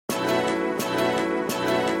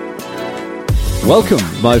Welcome,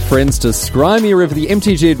 my friends, to Scrimey River, the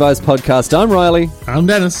MTG Advice podcast. I'm Riley. I'm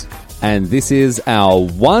Dennis. And this is our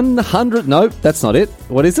 100... No, that's not it.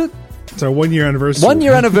 What is it? It's our 1 year anniversary. 1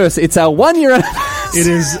 year anniversary. It's our 1 year anniversary. It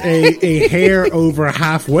is a hair over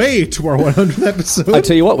halfway to our 100th episode. I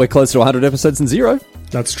tell you what, we're close to 100 episodes and zero.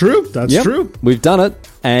 That's true. That's true. We've done it,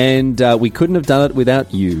 and we couldn't have done it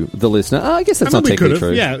without you, the listener. I guess that's not technically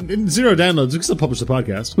true. Yeah, zero downloads. We can still publish the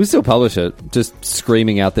podcast. We still publish it, just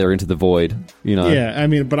screaming out there into the void, you know. Yeah, I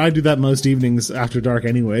mean, but I do that most evenings after dark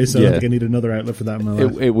anyway, so I don't think I need another outlet for that in my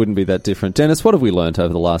life. It wouldn't be that different. Dennis, what have we learnt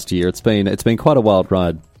over the last year? It's been quite a wild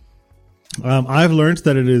ride. I've learned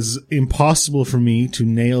that it is impossible for me to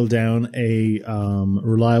nail down a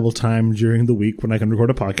reliable time during the week when I can record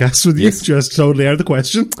a podcast with you. Yes. Just totally out of the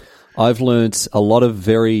question. I've learnt a lot of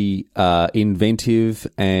very inventive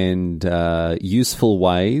and useful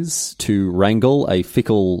ways to wrangle a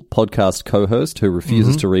fickle podcast co-host who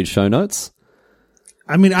refuses to read show notes.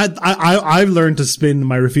 I mean, I've learned to spin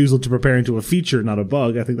my refusal to prepare into a feature, not a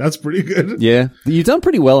bug. I think that's pretty good. Yeah, you've done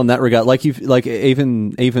pretty well in that regard. Like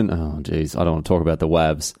even oh geez, I don't want to talk about the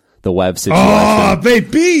WAVs. The WAV situation. Oh,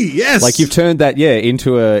 baby, yes. Like you've turned that,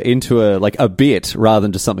 into a like a bit rather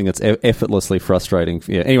than just something that's effortlessly frustrating.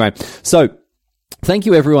 Yeah. Anyway, so thank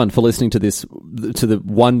you everyone for listening to the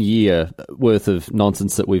 1 year worth of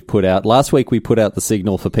nonsense that we've put out. Last week we put out the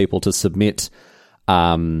signal for people to submit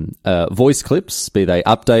voice clips, be they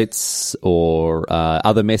updates or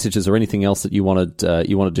other messages or anything else that you wanted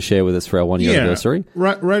to share with us for our 1 year anniversary.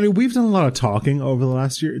 Right, Riley, we've done a lot of talking over the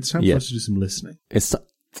last year. It's time for us to do some listening.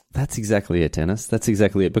 That's exactly it, Dennis. That's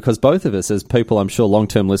exactly it. Because both of us, as people I'm sure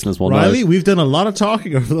long-term listeners will know... Riley, we've done a lot of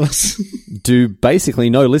talking over the last... do basically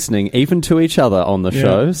no listening, even to each other on the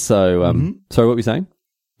show. So, sorry, what were you saying?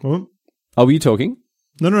 What? Oh, were you talking?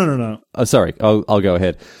 No. Oh, sorry. I'll go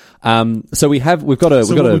ahead. So we've got a...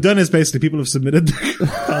 what we've done is basically people have submitted...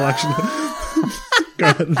 I'll actually...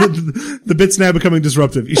 The bit's now becoming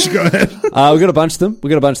disruptive. You should go ahead. We've got a bunch of them. We're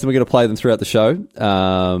going to play them throughout the show.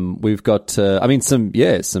 We've got, some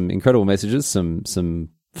incredible messages, some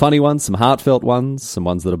funny ones, some heartfelt ones, some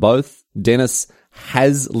ones that are both. Dennis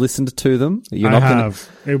has listened to them.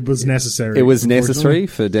 It was necessary. It was necessary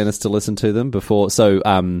for Dennis to listen to them before. So,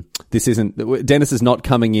 Dennis is not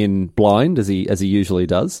coming in blind as he usually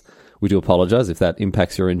does. We do apologise if that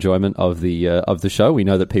impacts your enjoyment of the show. We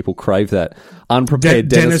know that people crave that unprepared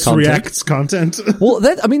Dennis content. Reacts content. Well,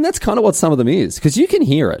 that's kind of what some of them is, because you can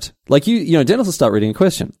hear it. Like Dennis will start reading a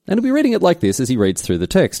question, and he'll be reading it like this as he reads through the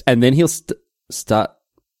text, and then he'll start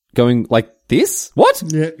going like this. What?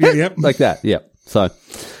 Yeah, yep. Like that. Yeah. So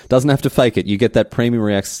doesn't have to fake it. You get that Premium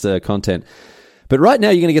Reacts content. But right now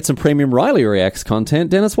you're going to get some Premium Riley Reacts content.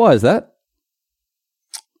 Dennis, why is that?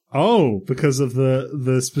 Oh, because of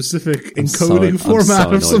the specific encoding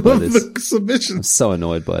format of some of the submissions. I'm so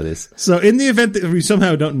annoyed by this. So in the event that we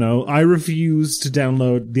somehow don't know, I refuse to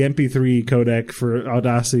download the MP3 codec for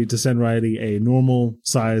Audacity to send Riley a normal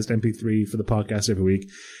sized MP3 for the podcast every week.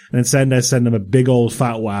 And instead I send him a big old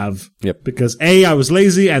fat WAV. Yep. Because A, I was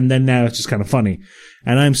lazy, and then now it's just kind of funny.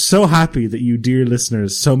 And I'm so happy that you dear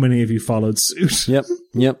listeners, so many of you followed suit.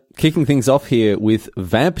 Yep. Kicking things off here with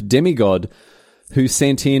Vamp Demigod, who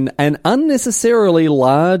sent in an unnecessarily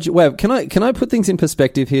large... Well, can I put things in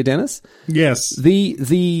perspective here, Dennis? Yes.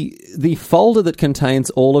 The folder that contains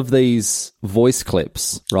all of these voice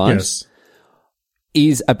clips, right? Yes.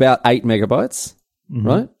 Is about 8 megabytes,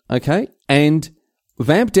 right? Okay. And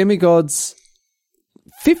Vamp Demigod's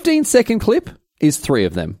 15-second clip is 3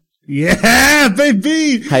 of them. Yeah,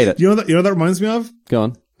 baby! Hate it. You know what that reminds me of? Go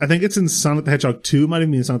on. I think it's in Sonic the Hedgehog 2, might even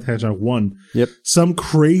be in Sonic the Hedgehog 1. Yep. Some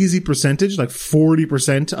crazy percentage, like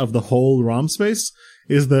 40% of the whole ROM space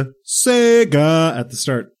is the Sega at the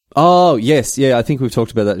start. Oh, yes. Yeah, I think we've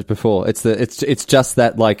talked about that before. It's just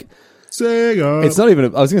that, like... Sega. It's not even...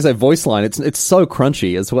 I was going to say voice line. It's so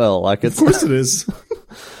crunchy as well. Like, it's... Of course it is.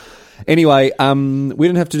 Anyway, we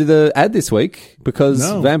didn't have to do the ad this week because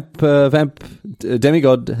Vamp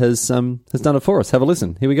Demigod has done it for us. Have a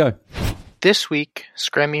listen. Here we go. This week,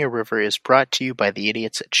 Scrimey River is brought to you by the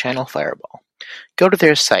idiots at Channel Fireball. Go to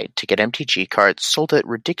their site to get MTG cards sold at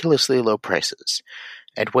ridiculously low prices.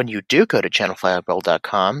 And when you do go to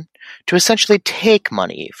channelfireball.com, to essentially take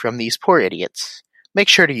money from these poor idiots, make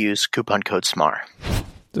sure to use coupon code SMAR.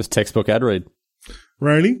 Just textbook ad read.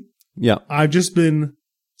 Riley? Yeah. I've just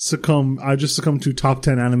succumbed to top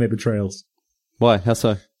 10 anime betrayals. Why? How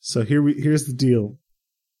so? So here's the deal.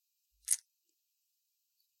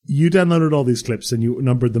 You downloaded all these clips and you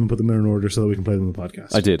numbered them and put them in an order so that we can play them on the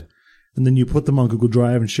podcast. I did. And then you put them on Google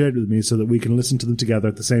Drive and shared it with me so that we can listen to them together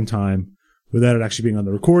at the same time without it actually being on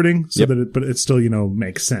the recording, but it still,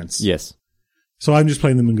 makes sense. Yes. So I'm just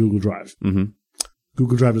playing them in Google Drive. Mm-hmm.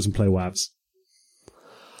 Google Drive doesn't play WAVs.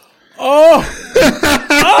 Oh!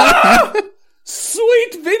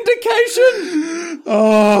 Sweet vindication!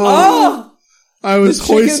 Oh! I was The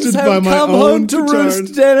hoisted chickens by have my come own home to petard.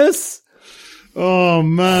 roost, Dennis. Oh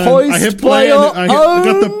man! Hoist I hit by play your and I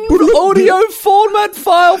got the audio format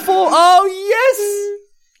file for. Oh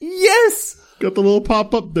yes. Got the little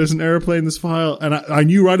pop up. There's an error play in this file, and I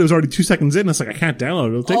knew right. It was already 2 seconds in. I was like, I can't download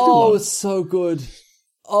it. It'll take too long. It's so good.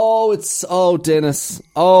 Dennis.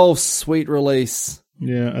 Oh, sweet release.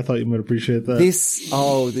 Yeah, I thought you might appreciate that. This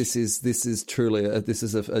is truly a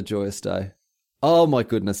joyous day. Oh my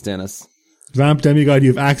goodness, Dennis. Vamp Demigod,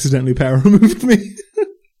 you've accidentally power removed me.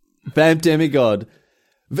 Vamp Demigod.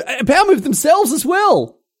 Power moved themselves as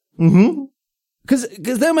well. Mm-hmm. Because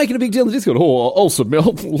they're making a big deal in the Discord. Oh, also,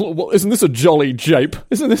 isn't this a jolly jape?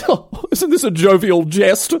 Isn't this a jovial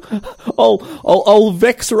jest? I'll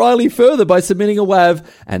vex Riley further by submitting a WAV.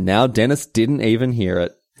 And now Dennis didn't even hear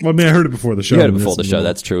it. Well, I mean, I heard it before the show. You heard it before the show.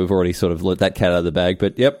 That's true. We've already sort of let that cat out of the bag.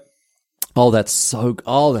 But yep. Oh, that's so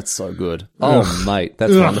good. Oh, mate,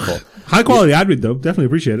 that's wonderful. High quality ad read though. Definitely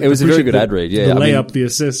appreciate it. It was a very good ad read. Yeah, the layup, the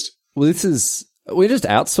assist. Well, we're just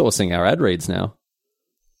outsourcing our ad reads now.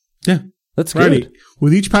 Yeah. That's good. Righty.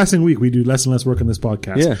 With each passing week, we do less and less work on this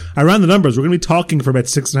podcast. Yeah. I ran the numbers. We're going to be talking for about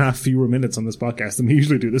 6.5 fewer minutes on this podcast than we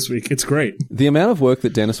usually do this week. It's great. The amount of work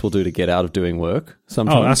that Dennis will do to get out of doing work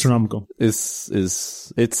sometimes astronomical. It's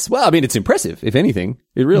impressive, if anything.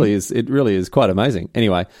 It really is. It really is quite amazing.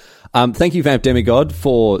 Anyway, thank you, Vamp Demigod,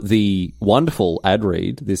 for the wonderful ad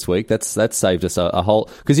read this week. That's saved us a whole,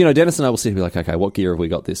 because, Dennis and I will sit and be like, okay, what gear have we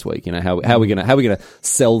got this week? How are we gonna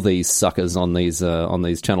sell these suckers on these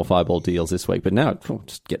Channel Fireball deals this week? But now,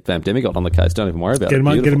 just get Vamp Demigod on the case. Don't even worry about it.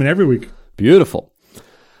 Get him in every week. Beautiful.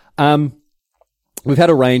 We've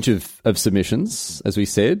had a range of submissions, as we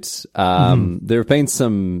said. There've been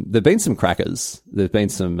some crackers. There've been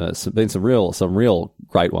some real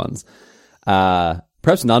great ones.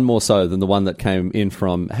 Perhaps none more so than the one that came in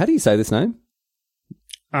from, how do you say this name?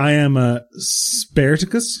 I am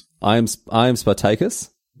Spartacus. I am Spartacus.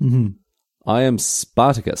 Mm-hmm. I am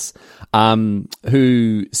Spartacus.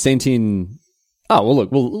 Who sent in? Oh well,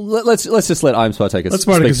 look. Well, let's just let I am Spartacus. Let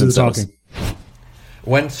Spartacus do the themselves. talking.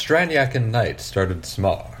 When Stranyak and Knight started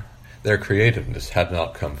smar, their creativeness had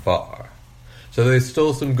not come far. So they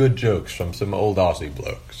stole some good jokes from some old Aussie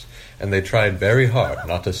blokes, and they tried very hard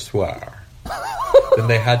not to swear. Then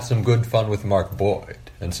they had some good fun with Mark Boyd,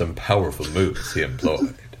 and some powerful moves he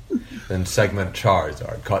employed. Then Segment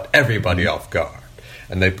Charizard caught everybody off guard,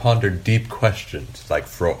 and they pondered deep questions like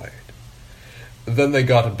Freud. Then they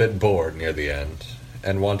got a bit bored near the end,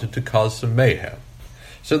 and wanted to cause some mayhem.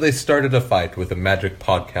 So they started a fight with a Magic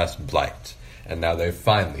Podcast Blight, and now they've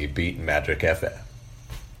finally beat Magic FM.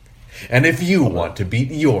 And if you want to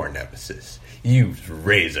beat your nemesis, use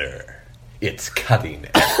Razor. It's cutting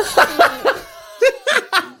edge.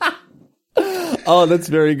 Oh, that's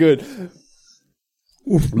very good.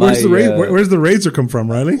 Where's the Razor come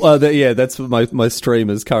from, Riley? Well, that's what my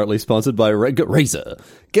stream is currently sponsored by Razor.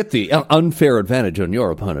 Get the unfair advantage on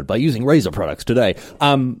your opponent by using Razor products today.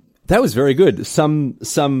 That was very good. Let's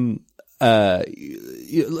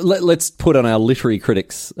put on our literary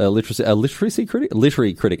critic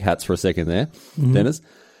hats for a second there, Dennis.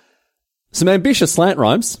 Some ambitious slant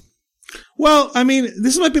rhymes. Well, I mean,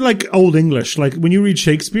 this might be like Old English. Like when you read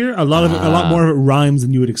Shakespeare, a lot more of it rhymes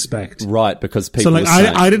than you would expect. Right, because people. So, like,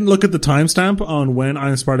 I didn't look at the timestamp on when I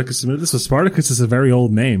am Spartacus submitted this. So Spartacus is a very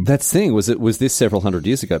old name. That's the thing. Was this several hundred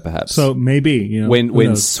years ago, perhaps? So maybe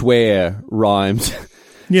when swear rhymed.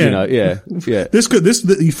 Yeah, yeah. This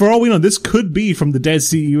for all we know, this could be from the Dead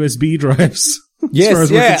Sea USB drives.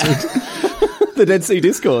 Yes, yeah. The Dead Sea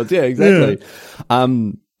Discords. Yeah, exactly. Yeah.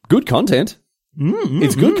 Good content.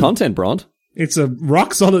 It's good content, Bront. It's a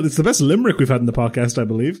rock solid. It's the best limerick we've had in the podcast, I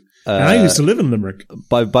believe. And I used to live in Limerick.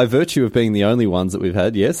 By virtue of being the only ones that we've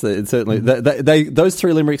had, yes, it's certainly. Those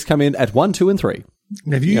three limericks come in at 1, 2, and 3.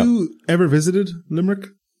 Have you ever visited Limerick?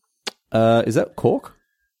 Is that Cork?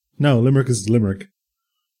 No, Limerick is Limerick.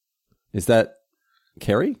 Is that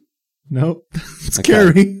Kerry? No, it's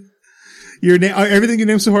Kerry. Everything you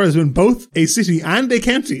named so far has been both a city and a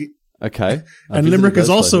county. Okay. And Limerick is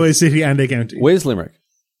also a city and a county. Where's Limerick?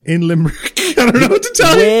 In Limerick. I don't know what to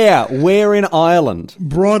tell you. Where in Ireland?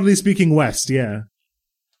 Broadly speaking, west, yeah.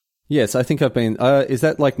 Yes, I think I've been. Is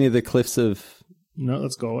that like near the cliffs of... No,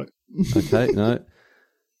 let's go away. Okay, no.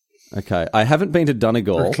 Okay, I haven't been to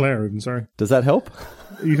Donegal. Or Clare, I'm sorry. Does that help?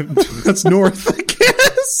 That's north, I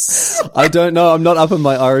guess. I don't know. I'm not up in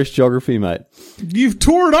my Irish geography, mate. You've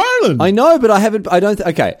toured Ireland. I know, but I haven't. I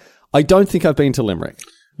don't think I've been to Limerick.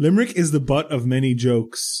 Limerick is the butt of many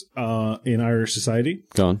jokes in Irish society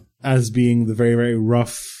Go on. as being the very, very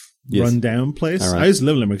rough, Yes. run-down place. All right. I used to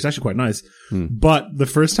live in Limerick. It's actually quite nice. But the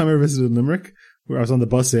first time I visited Limerick, where I was on the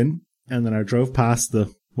bus in, and then I drove past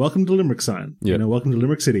the Welcome to Limerick sign. Yeah. You know, Welcome to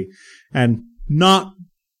Limerick City. And not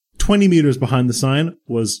 20 meters behind the sign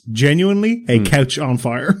was genuinely a couch on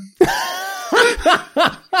fire.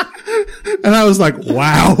 And I was like,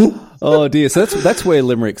 wow. Oh dear, so that's where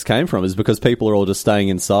limericks came from, is because people are all just staying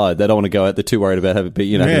inside. They don't want to go out. They're too worried about having,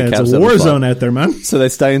 Yeah, having a it's couch a on war fire. zone out there, man. So they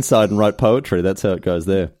stay inside and write poetry. That's how it goes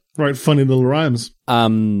there. Right, funny little rhymes.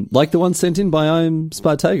 Like the one sent in by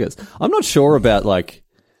Spartagas. I'm not sure about, like,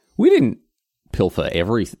 we didn't pilfer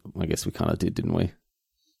everything. I guess we kind of did, didn't we?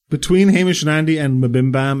 Between Hamish and Andy and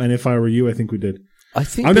Mabim Bam and If I Were You, I think we did. I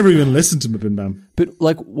think, I've never even listened to Mabim Bam. but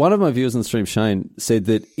like one of my viewers on the stream, Shane, said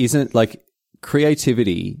that isn't like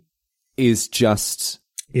creativity is just,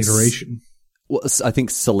 Iteration. well, I think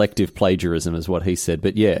selective plagiarism is what he said.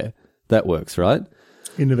 But yeah, that works, right?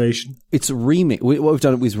 Innovation. It's remix. What we've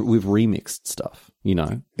done is we've remixed stuff, you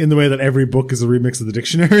know. In the way that every book is a remix of the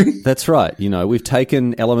dictionary. That's right. You know, we've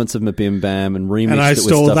taken elements of Mabim Bam and remixed And I it with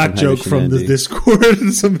stole stuff that joke Hamish and from the Andy. Discord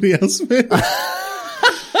and somebody else made.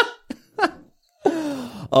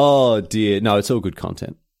 Oh dear. No, it's all good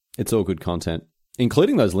content. It's all good content,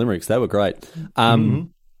 including those limericks. They were great.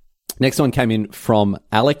 Next one came in from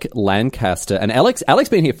Alec Lancaster, and Alec's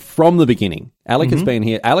been here from the beginning. Alec has been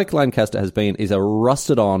here. Alec Lancaster is a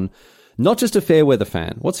rusted on, not just a fair weather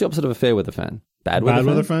fan. What's the opposite of a fair weather fan? Bad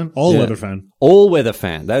weather fan? All Yeah. weather fan. All weather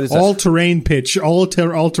fan. That is All terrain pitch. All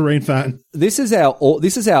terrain fan. this is our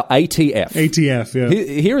ATF. ATF, yeah.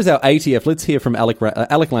 Here is our ATF. Let's hear from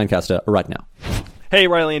Alec Lancaster right now. Hey,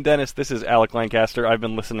 Riley and Dennis, this is Alec Lancaster. I've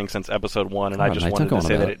been listening since episode 1, and I just mate, wanted don't to go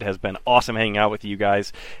say on that about it has been awesome hanging out with you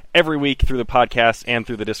guys every week through the podcast and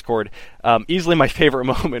through the Discord. Easily my favorite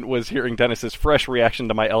moment was hearing Dennis's fresh reaction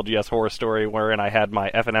to my LGS horror story, wherein I had my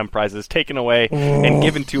F&M prizes taken away and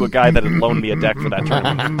given to a guy that had loaned me a deck for that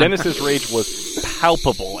tournament. Dennis's rage was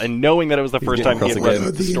palpable, and knowing that it was the first time he had getting read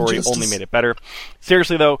across the the story injustice. only made it better.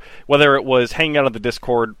 Seriously, though, whether it was hanging out on the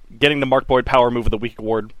Discord, getting the Mark Boyd Power Move of the Week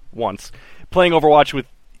award once, playing Overwatch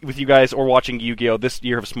with you guys, or watching Yu-Gi-Oh! This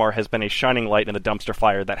year of Smart has been a shining light in the dumpster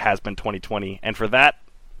fire that has been 2020, and for that,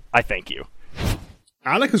 I thank you.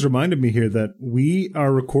 Alec has reminded me here that we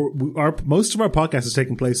are most of our podcast is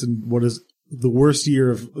taking place in what is the worst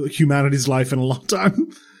year of humanity's life in a long time.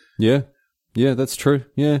 Yeah. Yeah, that's true.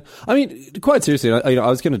 Yeah. I mean, quite seriously, I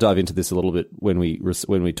was going to dive into this a little bit when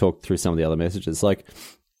we talked through some of the other messages. Like,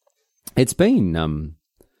 it's been,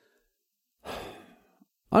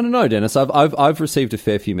 I don't know, Dennis. I've received a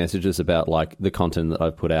fair few messages about like the content that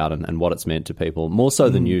I've put out and what it's meant to people, more so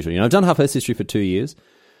than usual. You know, I've done Half Earth History for 2 years,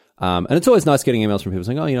 and it's always nice getting emails from people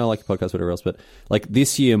saying, "Oh, you know, I like your podcast, whatever else." But like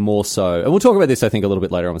this year, more so, and we'll talk about this, I think, a little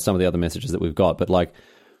bit later on with some of the other messages that we've got. But like,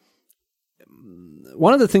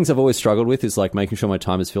 one of the things I've always struggled with is like making sure my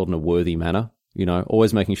time is filled in a worthy manner. You know,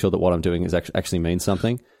 always making sure that what I'm doing is actually means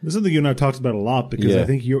something. This is something you and I have talked about a lot because Yeah. I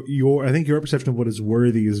think your perception of what is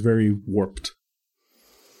worthy is very warped.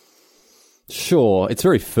 Sure, it's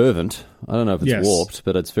very fervent. I don't know if it's Yes. warped,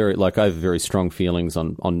 but it's very like I have very strong feelings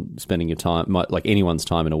on spending your time, like anyone's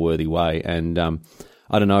time, in a worthy way. And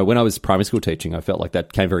I don't know. When I was primary school teaching, I felt like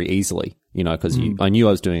that came very easily, you know, because I knew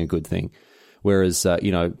I was doing a good thing. Whereas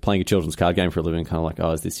you know, playing a children's card game for a living, kind of like,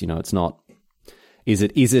 oh, is this, you know, it's not. Is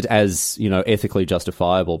it as, you know, ethically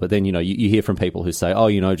justifiable? But then, you know, you hear from people who say, oh,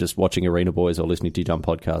 you know, just watching Arena Boys or listening to dumb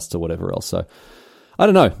podcasts or whatever else. So I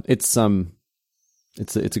don't know. It's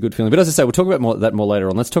a good feeling. But as I say, we'll talk about that more later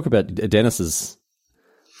on. Let's talk about Dennis's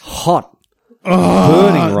hot,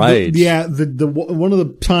 burning rage. The one of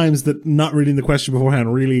the times that not reading the question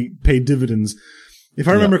beforehand really paid dividends. If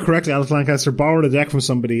I remember correctly, Alex Lancaster borrowed a deck from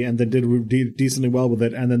somebody and then did decently well with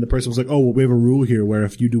it, and then the person was like, "Oh, well, we have a rule here where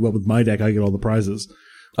if you do well with my deck, I get all the prizes."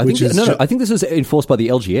 I think this was enforced by the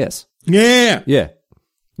LGS. Yeah. Yeah.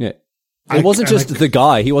 It wasn't just the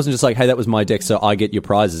guy. He wasn't just like, hey, that was my deck, so I get your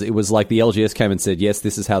prizes. It was like the LGS came and said, yes,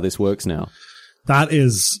 this is how this works now. That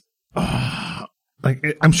is,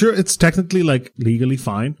 like, I'm sure it's technically like legally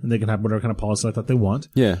fine, and they can have whatever kind of policy like that they want.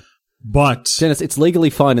 Yeah. But Dennis, it's legally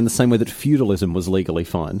fine in the same way that feudalism was legally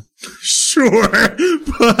fine. sure,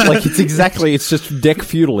 but Like, it's just deck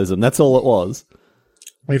feudalism. That's all it was.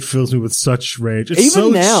 it fills me with such rage. It's Even so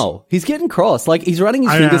now, he's getting cross. Like, he's running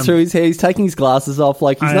his I fingers am. through his hair. He's taking his glasses off.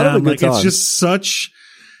 Like, he's not having a good time. It's just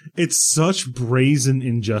such brazen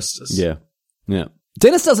injustice. Yeah. Yeah.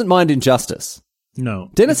 Dennis doesn't mind injustice. No.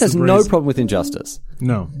 Dennis it's has no brazen- problem with injustice.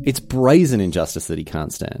 No. It's brazen injustice that he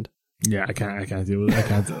can't stand. Yeah, I can't deal with it. I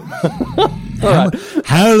can't deal with it.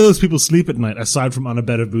 How do those people sleep at night aside from on a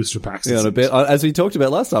bed of booster packs? Yeah, on a bed, as we talked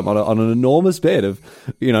about last time, on an enormous bed of,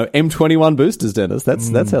 M21 boosters, Dennis.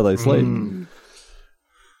 That's how they sleep.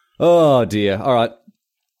 Oh dear. All right.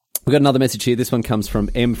 We've got another message here. This one comes from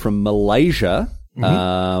M from Malaysia.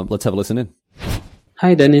 Let's have a listen in.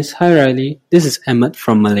 Hi Dennis, hi Riley. This is Emmett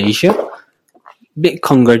from Malaysia. Big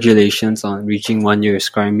congratulations on reaching 1 year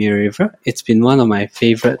Crimea River. It's been one of my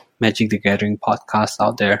favorite Magic the Gathering podcasts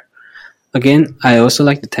out there. Again, I also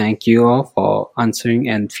like to thank you all for answering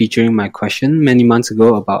and featuring my question many months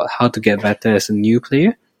ago about how to get better as a new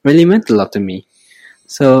player. Really meant a lot to me.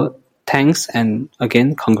 So, thanks and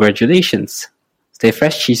again, congratulations. Stay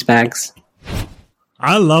fresh, cheese bags.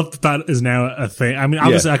 I love that is now a thing. I mean,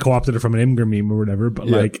 obviously I co-opted it from an Imgur meme or whatever, but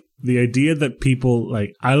like the idea that people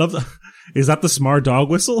like, I love the, is that the smart dog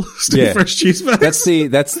whistle? Stay fresh cheese bags. That's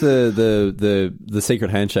the secret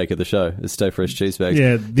handshake of the show. Is stay fresh cheese bags.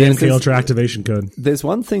 Yeah, the MK Ultra activation code. There's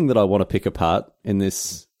one thing that I want to pick apart in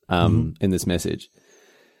this in this message.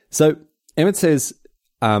 So Emmett says,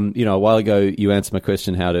 a while ago you answered my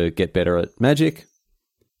question how to get better at Magic.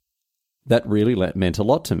 That really meant a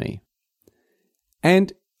lot to me.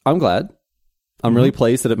 And I'm glad. I'm really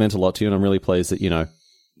pleased that it meant a lot to you, and I'm really pleased that,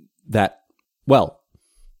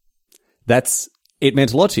 it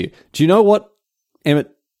meant a lot to you. Do you know what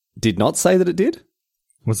Emmett did not say that it did?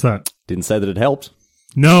 What's that? Didn't say that it helped.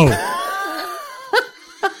 No.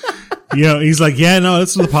 He's like,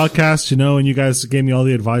 this was the podcast, and you guys gave me all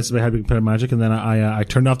the advice about how to play Magic, and then I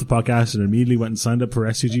turned off the podcast and immediately went and signed up for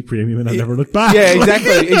SCG Premium, and I never looked back. Yeah,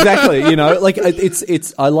 exactly.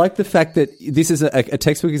 It's. I like the fact that this is a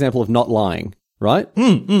textbook example of not lying, right?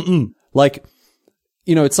 Like,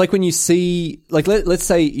 it's like when you see, like, let's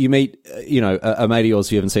say you meet, a mate of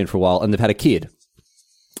yours you haven't seen for a while, and they've had a kid,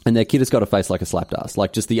 and their kid has got a face like a slapdash,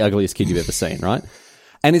 like just the ugliest kid you've ever seen, right?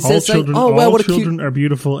 And it says, children, "Oh wow, what a children cute!" are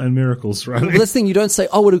beautiful and miracles, right? Well, that's the thing. You don't say,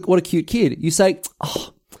 "Oh, what a cute kid." You say,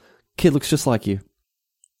 "Oh, kid looks just like you."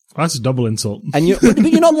 That's a double insult. And but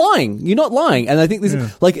you're not lying. You're not lying. And I think this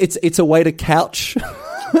is like it's a way to couch.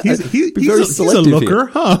 He's a looker,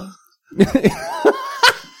 huh?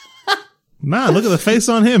 Man, look at the face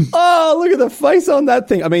on him. Oh, look at the face on that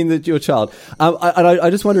thing. I mean, your child. I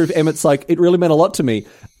just wonder if Emmett's like, it really meant a lot to me.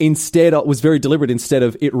 Instead, it was very deliberate. Instead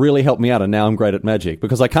of, it really helped me out, and now I'm great at Magic.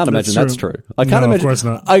 Because I can't imagine that's true. I can't imagine. Of course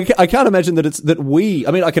not. I can't imagine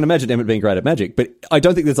that I can imagine Emmett being great at Magic, but I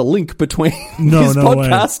don't think there's a link between his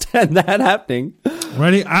podcast and that happening.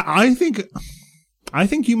 Ready? I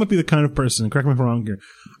think you might be the kind of person, correct me if I'm wrong here,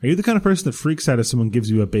 are you the kind of person that freaks out if someone gives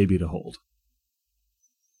you a baby to hold?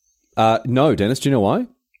 No, Dennis, do you know why?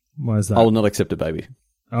 Why is that? I will not accept a baby.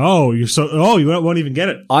 Oh, you won't even get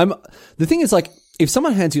it. The thing is, like, if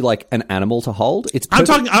someone hands you like an animal to hold, it's I'm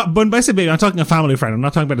talking, but when I say baby, I'm talking a family friend. I'm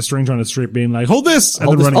not talking about a stranger on the street being like, hold this, and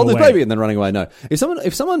then running away. Hold this baby, and then running away. No. If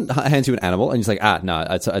someone hands you an animal and you're like, no,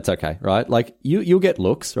 it's okay, right? Like, you'll get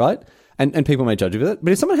looks, right? And people may judge you with it.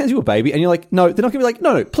 But if someone hands you a baby and you're like, no, they're not going to be like,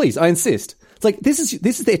 no, please, I insist. It's like, this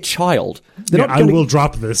is their child. I will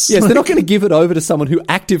drop this. Yes, they're not going to give it over to someone who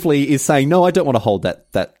actively is saying, no, I don't want to hold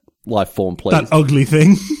that life form, please. That ugly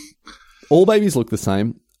thing. All babies look the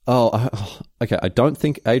same. Okay. I don't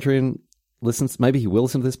think Adrian listens. Maybe he will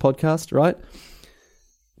listen to this podcast, right?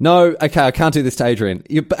 No, okay, I can't do this to Adrian.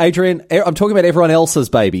 Adrian, I'm talking about everyone else's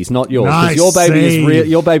babies, not yours. Nice your baby is real.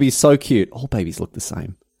 Your baby is so cute. All babies look the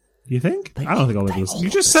same. You think? I don't think all babies. You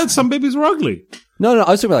just said some babies were ugly. No,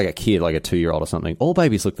 I was talking about like a kid, like a 2-year-old or something. All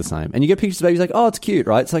babies look the same, and you get pictures of babies like, oh, it's cute,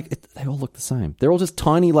 right? It's like they all look the same. They're all just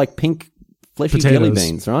tiny, like pink, fleshy jelly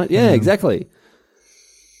beans, right? Yeah, exactly.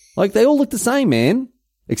 Like they all look the same, man,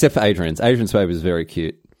 except for Adrian's. Adrian's baby is very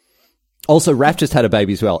cute. Also, Raph just had a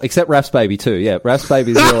baby as well, except Raph's baby too. Yeah, Raph's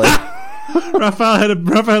baby is really.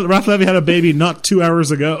 Raph Levy had a baby not 2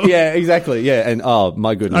 hours ago. Yeah, exactly. Yeah, and oh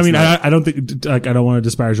my goodness. I mean, I don't think, like, I don't want to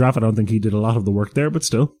disparage Raph. I don't think he did a lot of the work there, but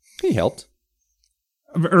still, he helped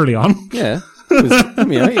early on. Yeah,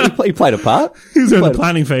 he played a part. He was in the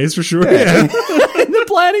planning phase for sure. Yeah. In the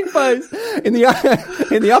planning phase, in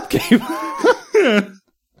the upkeep. Yeah.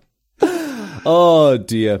 Oh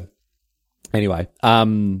dear. Anyway,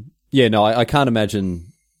 yeah, no, I can't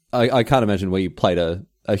imagine. I can't imagine where you played a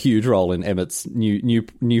huge role in Emmett's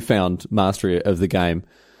newfound mastery of the game.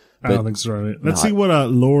 But I don't think so. Right. Let's see what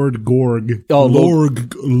Lord Gorg,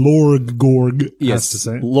 Lord Gorg has to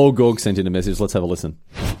say. Lord Gorg sent in a message. Let's have a listen.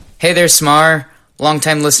 Hey there, Smar.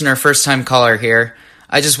 Long-time listener, first-time caller here.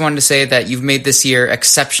 I just wanted to say that you've made this year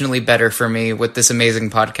exceptionally better for me with this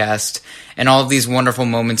amazing podcast and all of these wonderful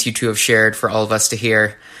moments you two have shared for all of us to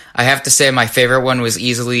hear. I have to say my favorite one was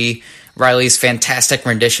easily Riley's fantastic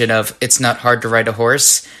rendition of It's Not Hard to Ride a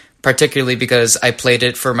Horse, particularly because I played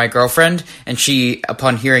it for my girlfriend, and she,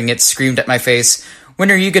 upon hearing it, screamed at my face,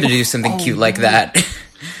 "When are you going to do something cute like that?"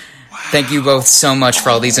 Wow. Thank you both so much for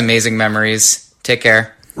all these amazing memories. Take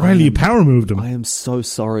care. Riley, you power moved him. I am so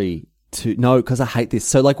sorry no, because I hate this.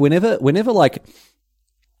 So, like, whenever like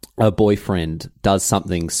a boyfriend does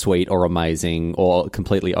something sweet or amazing or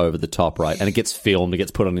completely over the top, right, and it gets filmed, it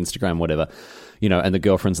gets put on Instagram, whatever, you know, and the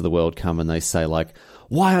girlfriends of the world come and they say, like,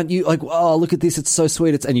 why aren't you, like, oh, look at this, it's so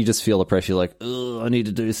sweet, and you just feel the pressure, like, oh, I need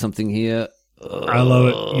to do something here. I love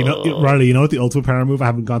it. You know, Riley, you know what the ultimate power move, I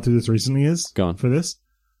haven't gone through this recently, is? Go on. For this?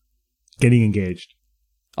 Getting engaged.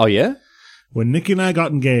 Oh, yeah? When Nikki and I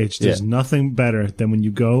got engaged, there's nothing better than when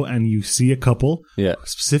you go and you see a couple,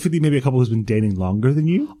 specifically maybe a couple who's been dating longer than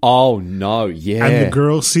you. Oh, no, yeah. And the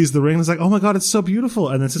girl sees the ring and is like, oh my God, it's so beautiful.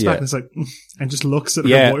 And then sits back and it's like, and just looks at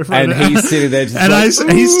her boyfriend. And he's sitting there just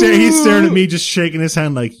and he's staring at me, just shaking his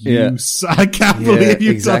hand like, I can't believe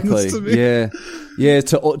you've done this to me. Yeah. Yeah,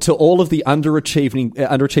 to all of the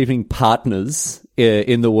underachieving partners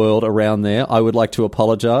in the world around there, I would like to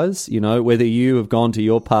apologize. You know, whether you have gone to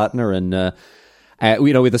your partner and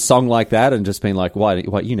you know, with a song like that and just been like, why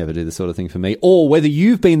you never do this sort of thing for me, or whether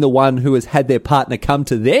you've been the one who has had their partner come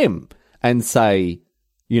to them and say,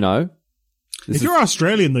 you know, if you're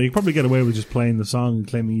Australian though, you probably get away with just playing the song and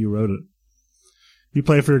claiming you wrote it. You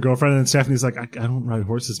play it for your girlfriend, and Stephanie's like, I don't ride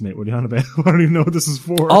horses, mate. What are you on about? I don't even know what this is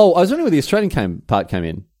for. Oh, I was wondering where the Australian part came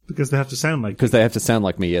in. Because they have to sound like. Because they have to sound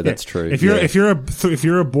like me. Yeah, that's true. If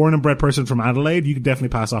you're a born and bred person from Adelaide, you could definitely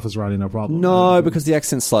pass off as Riley, no problem. No, because the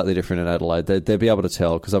accent's slightly different in Adelaide. They'd be able to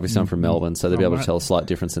tell, because obviously I'm from Melbourne, so they'd be able to tell a slight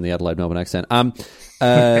difference in the Adelaide-Melbourne accent.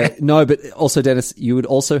 No, but also, Dennis, you would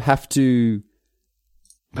also have to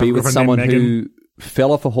be with someone who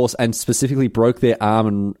fell off a horse and specifically broke their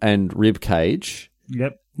arm and rib cage.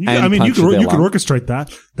 Yep. You could orchestrate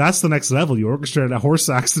that. That's the next level. You orchestrate a horse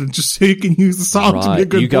accident just so you can use the song to be a good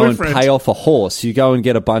boyfriend. You go and pay off a horse. You go and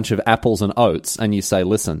get a bunch of apples and oats, and you say,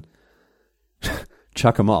 listen,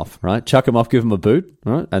 chuck them off, right? Chuck them off, give them a boot,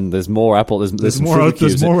 right? And there's more apple. There's some more oats.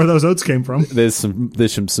 There's more where those oats came from. There's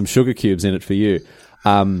some sugar cubes in it for you.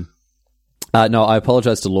 No, I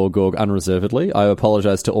apologize to Lord Gorg unreservedly. I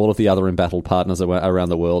apologize to all of the other embattled partners around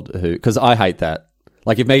the world because I hate that.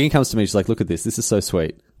 Like, if Megan comes to me, she's like, look at this. This is so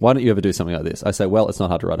sweet. Why don't you ever do something like this? I say, well, it's not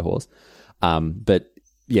hard to ride a horse. But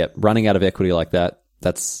yeah, running out of equity like that,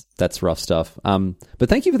 that's rough stuff. But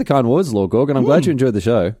thank you for the kind words, Lord Gorg, and I'm glad you enjoyed the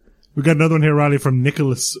show. We got another one here, Riley, from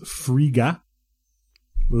Nicholas Friga.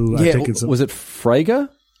 Was it Fraga?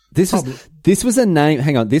 This was a name.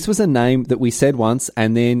 Hang on. This was a name that we said once,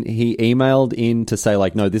 and then he emailed in to say,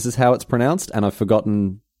 like, no, this is how it's pronounced, and I've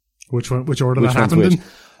forgotten which order that happened in.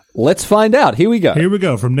 Let's find out. Here we go. Here we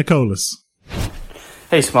go from Nicholas.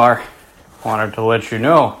 Hey, Smar. Wanted to let you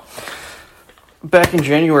know. Back in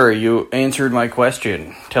January, you answered my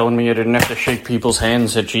question, telling me I didn't have to shake people's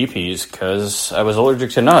hands at GPs because I was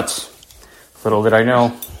allergic to nuts. Little did I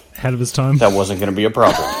know. Ahead of his time. That wasn't going to be a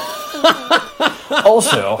problem.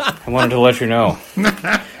 Also, I wanted to let you know,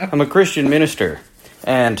 I'm a Christian minister,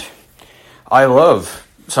 and I love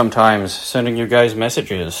sometimes sending you guys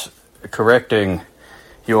messages correcting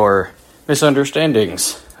your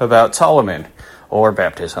misunderstandings about Solomon or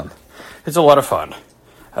baptism. It's a lot of fun.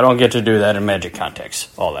 I don't get to do that in magic context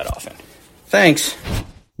all that often. Thanks.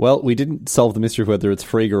 Well, we didn't solve the mystery of whether it's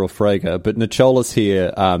Frigga or Fraga, but Nicholas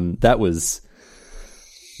here, that was...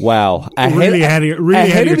 Wow. Really ahead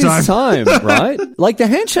of his time, right? Like, the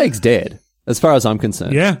handshake's dead, as far as I'm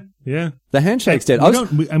concerned. Yeah. The handshake's dead.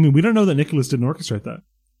 We don't know that Nicholas didn't orchestrate that.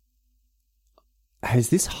 Has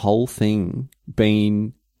this whole thing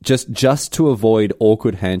been just to avoid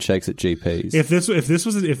awkward handshakes at GPs? If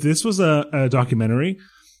this was a documentary,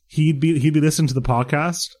 he'd be listening to the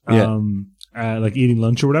podcast, like eating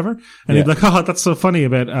lunch or whatever, and he'd be like, "Oh, that's so funny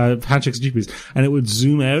about handshakes at GPs," and it would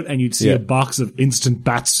zoom out, and you'd see a box of instant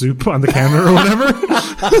bat soup on the counter or whatever.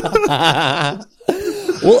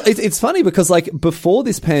 Well, it's funny because, like, before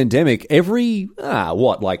this pandemic, every,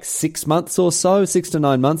 6 months or so, 6 to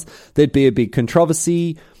 9 months, there'd be a big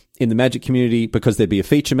controversy in the Magic community because there'd be a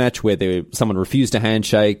feature match where someone refused a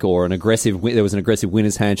handshake or there was an aggressive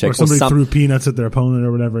winner's handshake. Or somebody threw peanuts at their opponent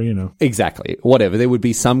or whatever, you know. Exactly. Whatever. There would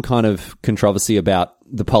be some kind of controversy about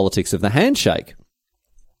the politics of the handshake.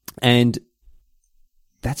 And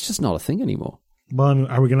that's just not a thing anymore. Well,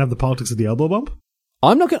 are we going to have the politics of the elbow bump?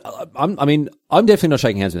 I'm definitely not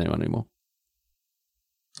shaking hands with anyone anymore.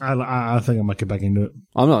 I think I might get back into it.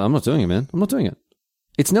 I'm not doing it, man. I'm not doing it.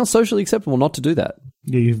 It's now socially acceptable not to do that.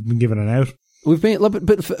 Yeah, you've been given an out. We've been,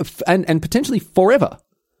 and potentially forever.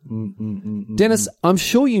 Dennis, I'm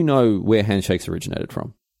sure you know where handshakes originated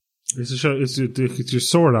from. It's a show. It's your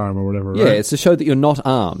sword arm or whatever. Yeah, right? it's to show that you're not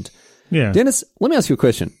armed. Yeah. Dennis, let me ask you a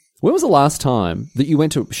question. When was the last time that you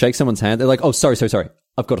went to shake someone's hand? They're like, "Oh, sorry.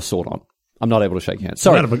 I've got a sword on. I'm not able to shake your hand.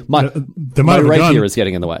 Sorry, they my might have a rapier gun. is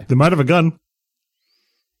getting in the way." They might have a gun.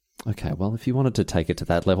 Okay, well, if you wanted to take it to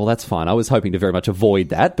that level, that's fine. I was hoping to very much avoid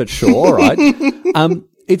that, but sure, all right.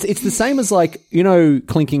 It's the same as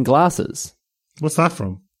clinking glasses. What's that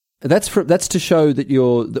from? That's to show that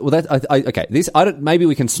you're maybe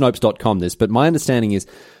we can Snopes.com this, but my understanding is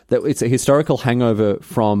that it's a historical hangover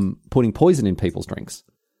from putting poison in people's drinks.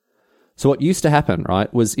 So what used to happen,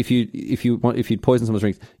 right, was if you'd poison someone's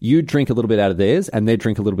drinks, you'd drink a little bit out of theirs and they'd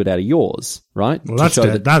drink a little bit out of yours, right? Well, that's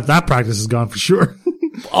dead. That practice is gone for sure.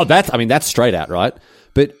 Oh, that's straight out, right?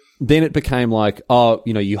 But then it became like,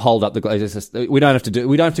 you hold up the glass. We don't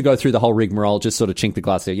have to go through the whole rigmarole. Just sort of chink the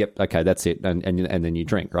glass there. Yep, okay, that's it, and then you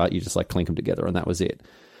drink, right? You just clink them together, and that was it.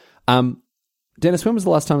 Dennis, when was the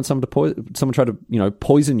last time someone tried to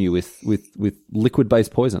poison you with liquid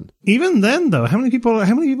based poison? Even then, though, how many people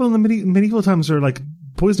in the medieval times are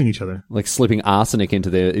poisoning each other? Like slipping arsenic into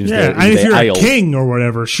their and if you're ale. A king or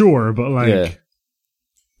whatever, sure, but Yeah.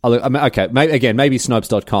 Okay, maybe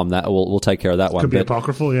Snopes.com, that we'll take care of that one. Could be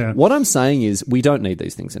apocryphal, yeah. What I'm saying is we don't need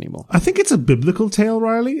these things anymore. I think it's a biblical tale,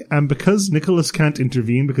 Riley, and because Nicholas can't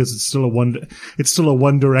intervene because it's still a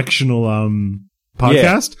one directional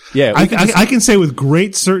podcast. Yeah, I can say with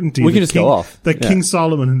great certainty we can just go off that King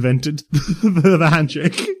Solomon invented the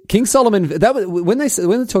handshake. King Solomon, that was when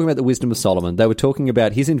they're talking about the wisdom of Solomon, they were talking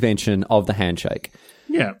about his invention of the handshake.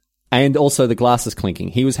 Yeah. And also the glasses clinking.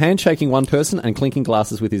 He was handshaking one person and clinking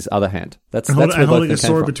glasses with his other hand. That's holding a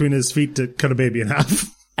sword between his feet to cut a baby in half.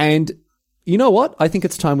 And you know what? I think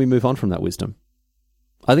it's time we move on from that wisdom.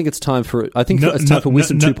 I think it's time for wisdom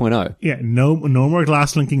 2.0. Yeah, no more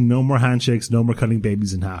glass linking, no more handshakes, no more cutting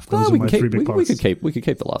babies in half. Those are my three big parts. We could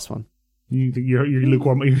keep the last one. You're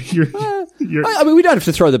lukewarm. I mean, we don't have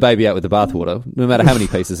to throw the baby out with the bathwater, no matter how many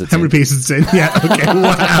pieces it's in. How many pieces it's in? Yeah. Okay.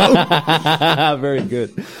 Wow. Very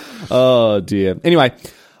good. Oh dear. Anyway,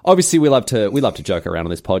 obviously we love to joke around on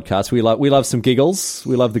this podcast. We love some giggles.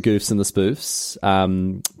 We love the goofs and the spoofs.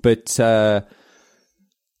 But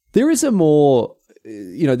there is a more,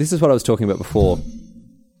 this is what I was talking about before.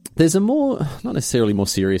 There's a more, not necessarily more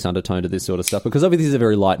serious undertone to this sort of stuff, because obviously this is a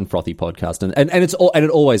very light and frothy podcast, and it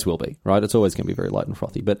always will be, right? It's always going to be very light and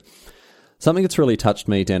frothy. But something that's really touched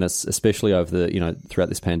me, Dennis, especially over throughout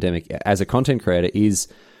this pandemic as a content creator, is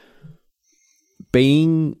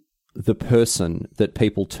being the person that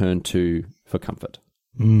people turn to for comfort.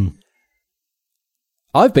 Mm.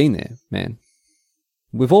 I've been there, man.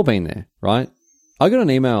 We've all been there, right? I got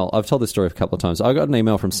an email. I've told this story a couple of times. I got an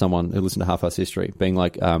email from someone who listened to Half-Assed History, being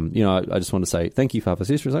like, I just want to say thank you for Half-Assed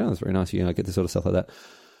History. I was like, oh, that's very nice. Get this sort of stuff like that.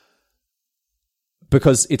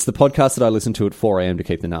 Because it's the podcast that I listen to at 4 a.m. to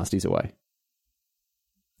keep the nasties away.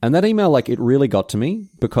 And that email, it really got to me,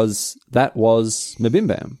 because that was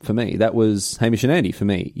Mabimbam for me. That was Hamish and Andy for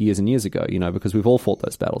me years and years ago, because we've all fought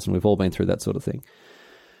those battles and we've all been through that sort of thing.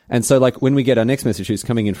 And so, when we get our next message, who's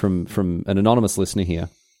coming in from an anonymous listener here,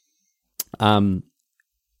 I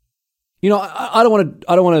don't want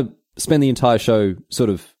to spend the entire show sort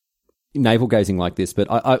of navel gazing like this, but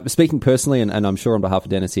I speaking personally, and I'm sure on behalf of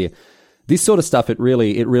Dennis here, this sort of stuff, it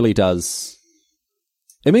really does.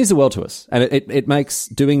 It means the world to us, and it makes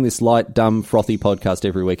doing this light, dumb, frothy podcast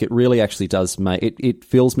every week. It really actually does make it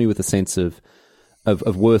fills me with a sense of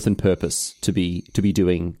worth and purpose to be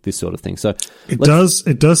doing this sort of thing. So it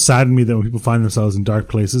does sadden me that when people find themselves in dark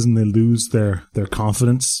places and they lose their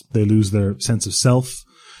confidence, they lose their sense of self.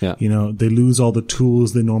 Yeah. They lose all the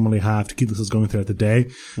tools they normally have to keep themselves going throughout the day.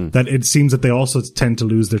 That it seems that they also tend to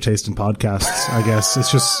lose their taste in podcasts, I guess.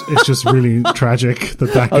 It's just really tragic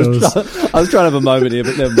that goes. I was trying to have a moment here,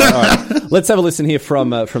 but never mind. All right. Let's have a listen here from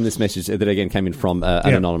this message that again came in from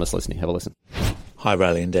an anonymous listener. Have a listen. Hi,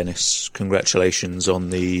 Riley and Dennis. Congratulations on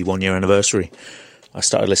the 1 year anniversary. I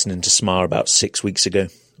started listening to SMAR about 6 weeks ago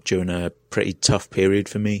during a pretty tough period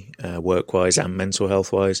for me, work-wise and mental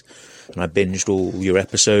health-wise. And I binged all your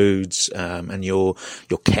episodes, and your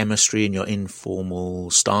chemistry and your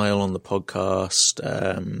informal style on the podcast.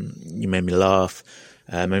 You made me laugh,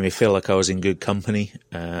 made me feel like I was in good company,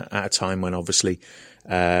 at a time when obviously,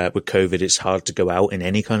 with COVID, it's hard to go out in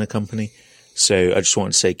any kind of company. So I just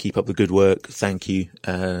want to say, keep up the good work. Thank you.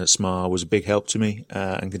 SMAR was a big help to me,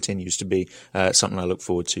 and continues to be, something I look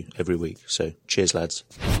forward to every week. So cheers, lads.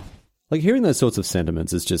 Hearing those sorts of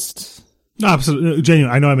sentiments is just... No, absolutely.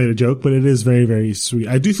 Genuine. I know I made a joke, but it is very, very sweet.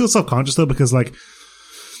 I do feel self-conscious though, because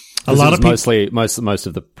A lot of people. Mostly, most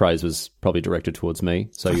of the praise was probably directed towards me.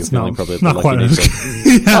 So you're feeling probably not like quite. you need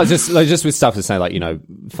to, oh, just with stuff to say like,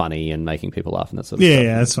 funny and making people laugh and that sort of stuff.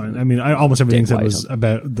 Yeah, that's fine. I mean, almost everything said was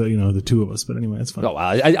about the two of us, but anyway, it's fine. Oh,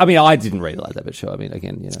 I mean, I didn't really like that, but sure. I mean,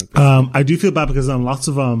 again, I do feel bad because lots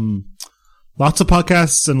of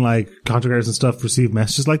podcasts and like content creators and stuff receive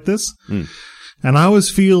messages like this, and I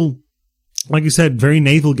always feel, like you said, very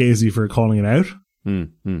navel gazy for calling it out.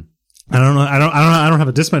 I don't know. I don't have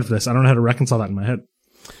a discipline for this. I don't know how to reconcile that in my head.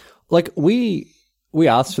 Like we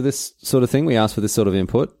asked for this sort of thing. We asked for this sort of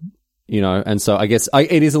input, and so I guess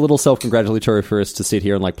it is a little self-congratulatory for us to sit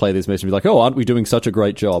here and like play these messages and be like, oh, aren't we doing such a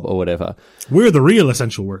great job or whatever? We're the real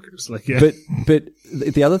essential workers. Like, yeah. But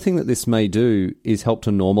the other thing that this may do is help to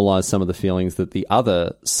normalize some of the feelings that the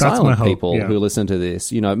other silent people who listen to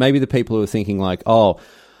this, maybe the people who are thinking like, oh,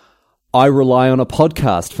 I rely on a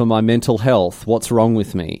podcast for my mental health. What's wrong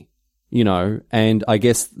with me? And I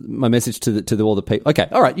guess my message to all the people. Okay,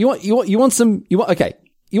 all right. You want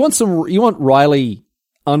Riley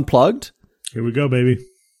unplugged? Here we go, baby.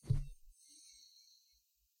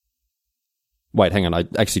 Wait, hang on. I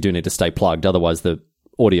actually do need to stay plugged, otherwise the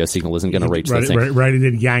audio signal isn't going to reach that thing. Riley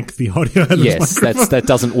did yank the audio. Yes, that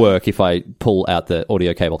doesn't work if I pull out the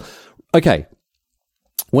audio cable. Okay,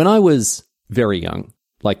 when I was very young,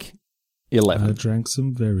 like 11, I drank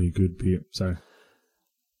some very good beer. Sorry.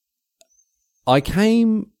 I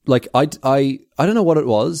came, like, I don't know what it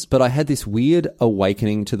was, but I had this weird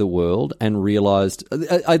awakening to the world and realized,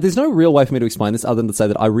 there's no real way for me to explain this other than to say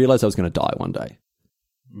that I realized I was going to die one day.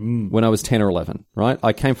 When I was 10 or 11, right?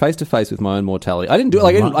 I came face to face with my own mortality. I didn't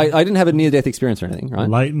I didn't have a near-death experience or anything, right?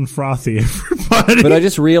 Light and frothy, everybody. But I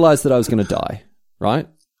just realized that I was going to die, right?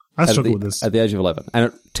 I struggled with this. At the age of 11. And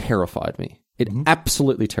it terrified me. It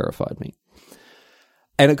absolutely terrified me.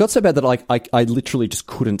 And it got so bad that I literally just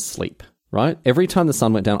couldn't sleep. Right? Every time the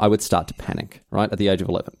sun went down, I would start to panic, right? At the age of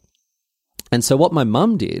 11. And so what my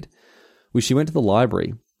mum did was she went to the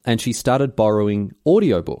library and she started borrowing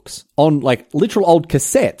audiobooks on like literal old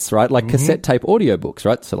cassettes, right? Like cassette tape audiobooks,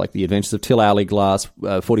 right? So like The Adventures of Till Alley-Glass,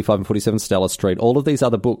 45 and 47 Stella Street, all of these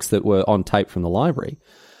other books that were on tape from the library.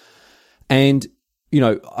 And,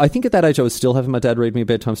 I think at that age I was still having my dad read me a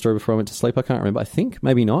bedtime story before I went to sleep. I can't remember. I think,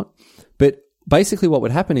 maybe not. But basically what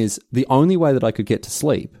would happen is the only way that I could get to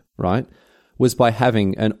sleep, right, was by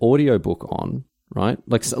having an audiobook on, right?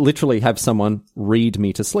 Like literally have someone read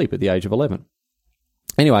me to sleep at the age of 11.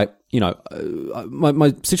 Anyway,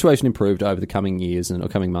 my situation improved over the coming years or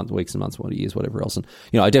coming months, weeks and months, years, whatever else. And,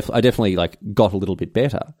 I definitely like got a little bit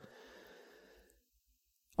better.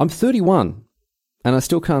 I'm 31 and I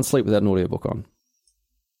still can't sleep without an audiobook on,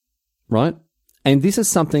 right? And this is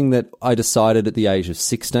something that I decided at the age of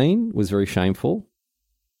 16 was very shameful.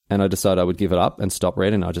 And I decided I would give it up and stop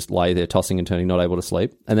reading. I just lay there tossing and turning, not able to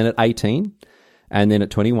sleep. And then at 18, and then at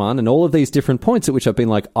 21, and all of these different points at which I've been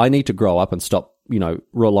like, I need to grow up and stop,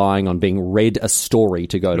 relying on being read a story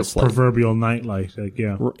to go to sleep. Proverbial nightlight, like,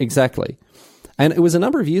 yeah. Exactly. And it was a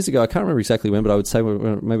number of years ago, I can't remember exactly when, but I would say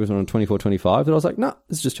maybe it was when I'm 24, 25, that I was like, no,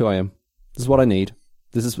 this is just who I am. This is what I need.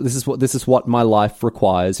 This is what my life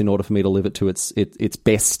requires in order for me to live it to its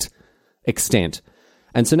best extent.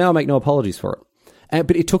 And so now I make no apologies for it.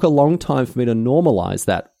 But it took a long time for me to normalize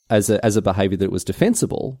that as a behavior that was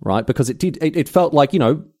defensible, right? Because it felt like,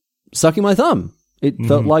 sucking my thumb. It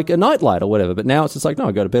felt like a nightlight or whatever. But now it's just like, no,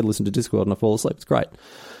 I go to bed, listen to Discworld, and I fall asleep. It's great.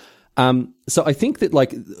 So I think that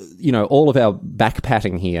like, all of our back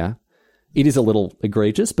patting here, it is a little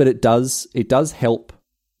egregious, but it does help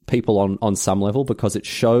people on some level because it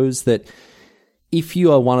shows that if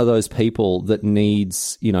you are one of those people that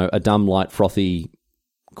needs, a dumb, light, frothy,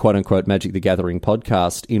 quote-unquote Magic the Gathering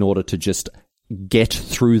podcast in order to just get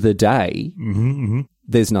through the day,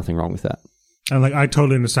 there's nothing wrong with that. And like, I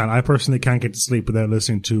totally understand. I personally can't get to sleep without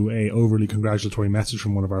listening to a overly congratulatory message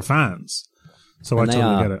from one of our fans. So I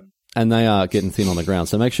totally get it. And they are getting thin on the ground.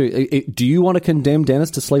 So make sure... do you want to condemn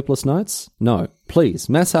Dennis to sleepless nights? No. Please,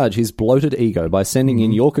 massage his bloated ego by sending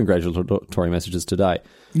in your congratulatory messages today.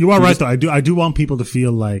 You are right, though. I do want people to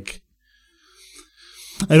feel like...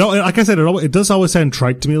 like I said, it does always sound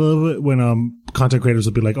trite to me a little bit when content creators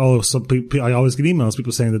will be like, "Oh, some people." I always get emails,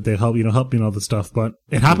 people saying that they help me and all this stuff. But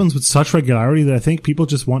it happens with such regularity that I think people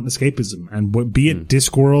just want escapism, and be it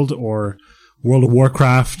Discworld or World of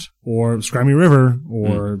Warcraft or Scrammy River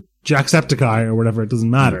or Jacksepticeye or whatever, it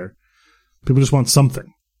doesn't matter. People just want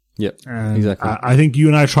something. Yep, and exactly. I think you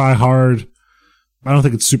and I try hard. I don't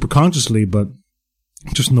think it's super consciously, but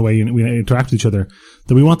just in the way we interact with each other,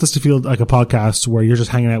 that we want this to feel like a podcast where you're just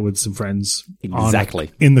hanging out with some friends.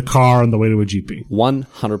 Exactly. In the car on the way to a GP.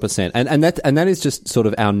 100%. And that is just sort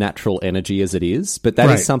of our natural energy as it is. But that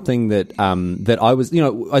is something that, that I was,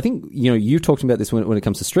 I think, you talked about this when it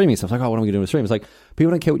comes to streaming stuff. Like, what am I going to do with stream? It's like, people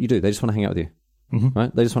don't care what you do. They just want to hang out with you. Mm-hmm.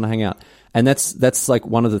 Right? They just want to hang out. And that's like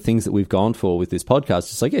one of the things that we've gone for with this podcast.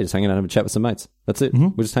 Just like, just hanging out and have a chat with some mates. That's it. Mm-hmm.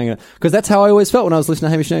 We're just hanging out. Because that's how I always felt when I was listening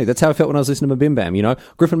to Hamish and Andy. That's how I felt when I was listening to Bim Bam,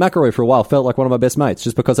 Griffin McElroy for a while felt like one of my best mates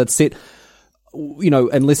just because I'd sit,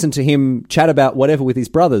 and listen to him chat about whatever with his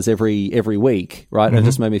brothers every week, right? Mm-hmm. And it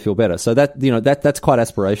just made me feel better. So that, that's quite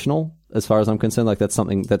aspirational as far as I'm concerned. Like that's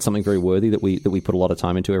something very worthy that we put a lot of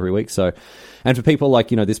time into every week. So, and for people like,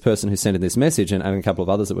 this person who sent in this message and a couple of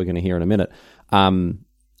others that we're going to hear in a minute,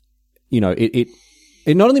 it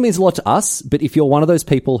not only means a lot to us, but if you're one of those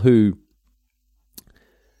people who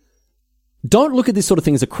don't look at this sort of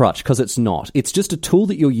thing as a crutch, because it's not. It's just a tool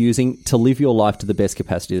that you're using to live your life to the best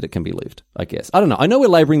capacity that it can be lived, I guess. I don't know. I know we're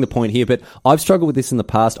laboring the point here, but I've struggled with this in the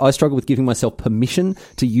past. I struggled with giving myself permission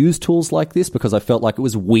to use tools like this because I felt like it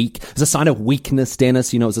was weak. It was a sign of weakness,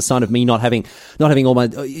 Dennis. It was a sign of me not having all my,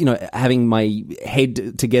 having my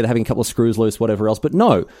head together, having a couple of screws loose, whatever else. But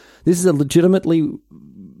no, this is a legitimately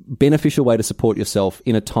beneficial way to support yourself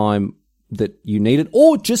in a time that you need it,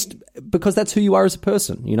 or just because that's who you are as a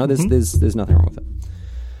person. There's nothing wrong with it.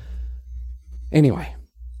 Anyway,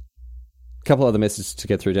 a couple other messages to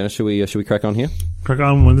get through, Dennis. Should we crack on here? Crack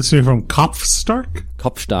on. This is from Kopfstark.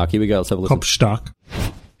 Kopfstark. Here we go. Let's have a listen. Kopfstark.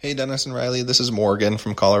 Hey, Dennis and Riley. This is Morgan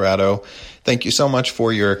from Colorado. Thank you so much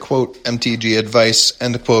for your, quote, MTG advice,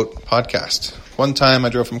 end quote, podcast. One time I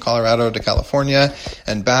drove from Colorado to California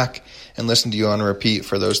and back and listened to you on repeat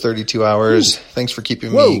for those 32 hours. Ooh. Thanks for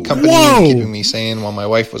keeping me company and keeping me sane while my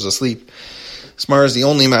wife was asleep. Smar is the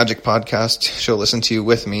only Magic podcast she'll listen to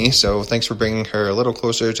with me, so thanks for bringing her a little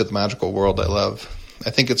closer to the magical world I love. I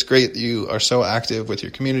think it's great that you are so active with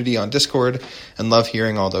your community on Discord and love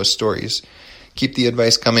hearing all those stories. Keep the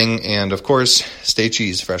advice coming, and of course, stay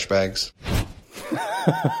cheese, fresh bags.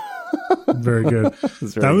 Very good.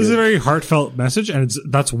 That was a very heartfelt message, and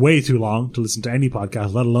that's way too long to listen to any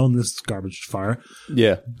podcast, let alone this garbage fire.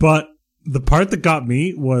 Yeah. But the part that got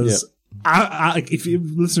me was, if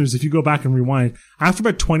you go back and rewind, after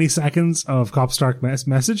about 20 seconds of Kopfstark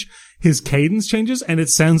message, his cadence changes, and it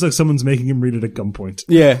sounds like someone's making him read it at gunpoint.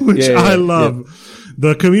 Yeah. Which I love. Yeah.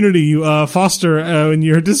 The community you foster in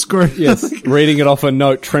your Discord. Yes, reading it off a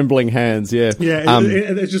note, trembling hands. Yeah, yeah.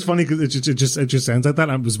 It's just funny because it just sounds like that.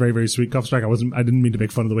 It was very, very sweet, Kopfstark. I didn't mean to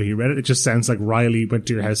make fun of the way he read it. It just sounds like Riley went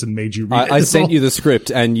to your house and made you read it. I sent you the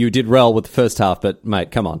script, and you did well with the first half. But mate,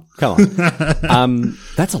 come on.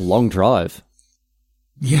 That's a long drive.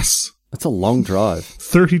 Yes. That's a long drive.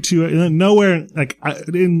 32, nowhere,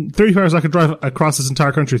 in 34 hours I could drive across this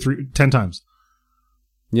entire country 10 times.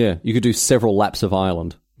 Yeah, you could do several laps of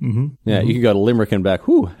Ireland. Mm-hmm. Yeah, you could go to Limerick and back.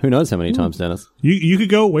 Who knows how many times, Dennis? You could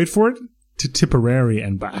go, wait for it, to Tipperary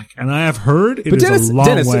and back. And I have heard it is a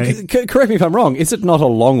long way. Correct me if I'm wrong. Is it not a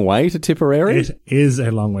long way to Tipperary? It is a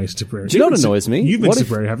long way to Tipperary. Do you know what annoys me? You've been to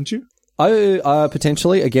Tipperary, haven't you?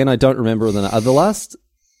 Potentially. Again, I don't remember the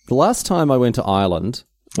last time I went to Ireland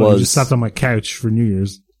was... you just sat on my couch for New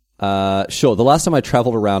Year's. Sure. The last time I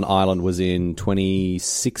travelled around Ireland was in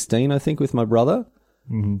 2016, I think, with my brother.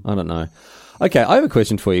 Mm-hmm. I don't know. Okay, I have a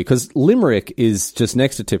question for you, because Limerick is just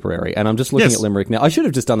next to Tipperary, and I'm just looking at Limerick now. I should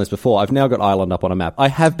have just done this before. I've now got Ireland up on a map. I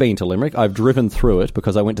have been to Limerick. I've driven through it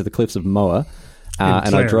because I went to the cliffs of Moher,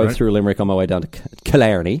 and I drove through Limerick on my way down to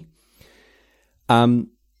Killarney.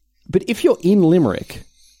 But if you're in Limerick,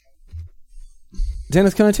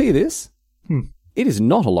 Dennis, can I tell you this? It is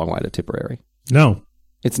not a long way to Tipperary. No.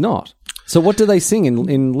 It's not. So what do they sing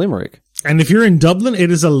in Limerick? And if you're in Dublin,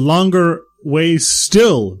 it is a longer way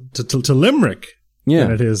still to Limerick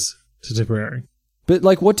than it is to Tipperary. But,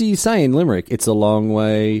 what do you say in Limerick? It's a long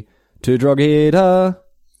way to Drogheda.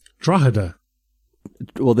 Drogheda.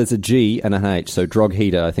 Well, there's a G and an H, so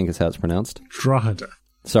Drogheda, I think is how it's pronounced. Drogheda.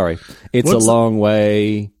 Sorry. It's a long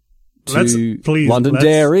way to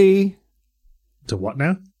Londonderry. To what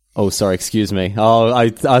now? Oh, sorry, excuse me. Oh,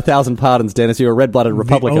 1,000 pardons, Dennis. You're a red-blooded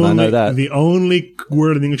Republican, I know that. The only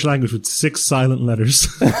word in the English language with 6 silent letters.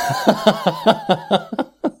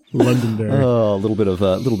 Londonderry. Oh, a little bit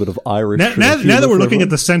of Irish. Now that we're looking at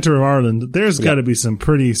the centre of Ireland, there's got to be some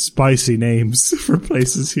pretty spicy names for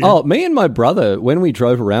places here. Oh, me and my brother, when we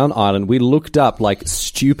drove around Ireland, we looked up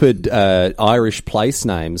stupid Irish place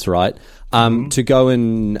names, right? To go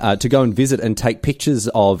and visit and take pictures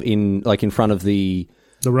of in front of the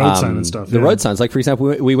road sign and stuff. The road signs. For example,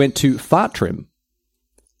 we went to Fartrim.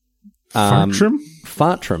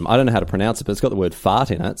 Fartram? I don't know how to pronounce it, but it's got the word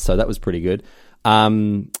fart in it, so that was pretty good.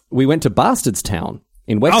 We went to Bastardstown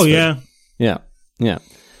in Wexford. Oh, yeah. Yeah.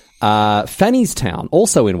 Fanny's Town,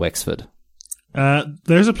 also in Wexford.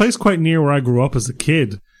 There's a place quite near where I grew up as a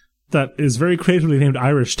kid that is very creatively named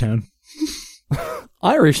Irish Town.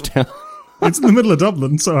 Irish Town. It's in the middle of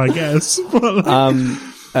Dublin, so I guess.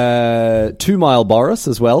 2 Mile Boris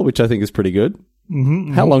as well, which I think is pretty good.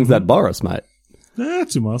 How long's that Boris, mate?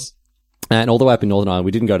 2 miles. And all the way up in Northern Ireland,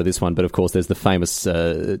 we didn't go to this one, but of course there's the famous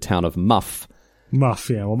town of Muff. Muff,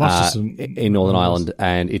 yeah. Well, Muff's in Northern Ireland,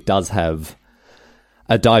 and it does have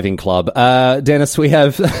a diving club. Dennis, we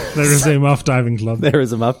have... There is a Muff diving club. There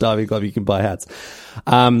is a Muff diving club. You can buy hats.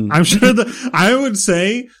 I'm sure that... I would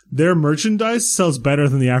say their merchandise sells better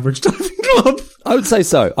than the average diving club. I would say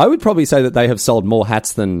so. I would probably say that they have sold more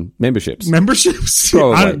hats than memberships. Memberships?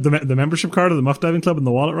 Probably. The membership card of the Muff Diving Club and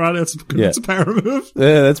the wallet ride, it's a power move.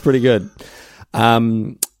 Yeah, that's pretty good.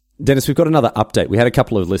 Dennis, we've got another update. We had a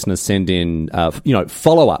couple of listeners send in,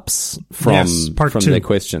 follow-ups from their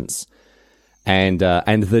questions. And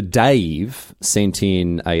the Dave sent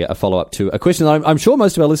in a follow-up to a question that I'm sure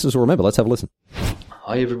most of our listeners will remember. Let's have a listen.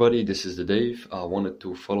 Hi everybody, this is the Dave. I wanted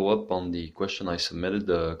to follow up on the question I submitted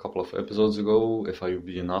a couple of episodes ago, if I would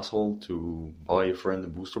be an asshole to buy a friend a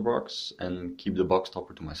booster box and keep the box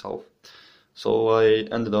topper to myself. So I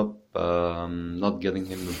ended up not getting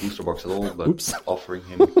him the booster box at all, but offering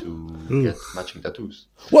him to get matching tattoos.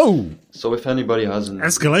 Whoa! So if anybody has an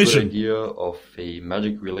good idea of a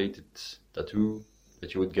magic-related tattoo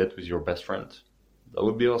that you would get with your best friend, that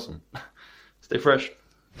would be awesome. Stay fresh.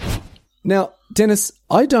 Now, Dennis,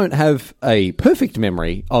 I don't have a perfect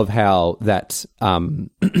memory of how that,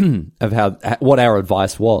 what our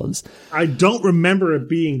advice was. I don't remember it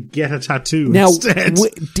being get a tattoo. Now, instead.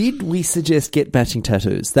 Did we suggest get matching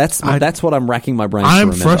tattoos? That's what I'm racking my brains to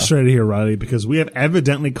remember. I'm frustrated here, Riley, because we have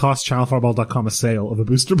evidently cost channelfireball.com a sale of a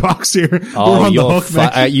booster box here. Oh, we're on the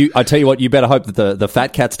hook, I tell you what, you better hope that the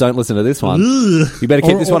fat cats don't listen to this one. You better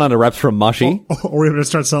keep this one under wraps from Mushy. Or we're going to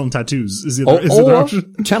start selling tattoos. Is the other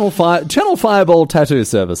option? Channel Fireball tattoo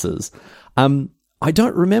services. I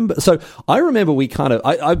don't remember. So I remember we kind of...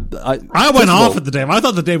 I went off at the Dave. I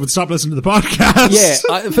thought the Dave would stop listening to the podcast.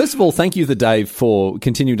 Yeah. First of all, thank you, the Dave, for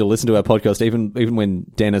continuing to listen to our podcast, even when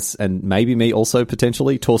Dennis and maybe me also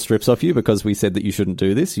potentially tore strips off you because we said that you shouldn't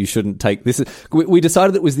do this. You shouldn't take this. We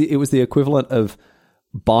decided that it was the equivalent of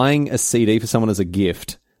buying a CD for someone as a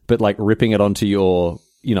gift, but like ripping it onto your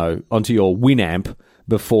Winamp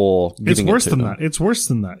before giving it to them. It's worse than that. It's worse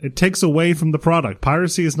than that. It takes away from the product.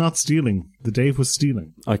 Piracy is not stealing. The Dave was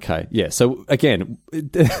stealing. Okay, yeah. So again,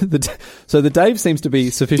 the Dave seems to be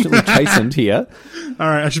sufficiently chastened here. All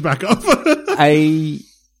right, I should back up.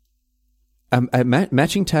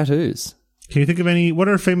 Matching tattoos. Can you think of any? What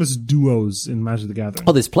are famous duos in Magic the Gathering?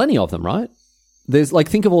 Oh, there's plenty of them, right? There's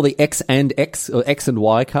think of all the X and X or X and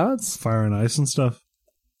Y cards, Fire and Ice and stuff.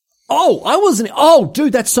 Oh, I wasn't. Oh,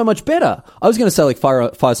 dude, that's so much better. I was going to say like Fire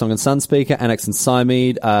Song and Sunspeaker, Annex and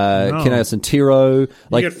Cymede, Kineos and Tiro.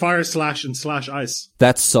 Like, you get Fire Slash and Slash Ice.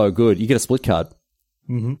 That's so good. You get a split card.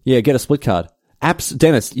 Mm-hmm. Yeah, get a split card.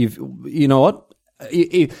 Dennis, you know what?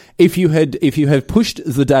 If you had pushed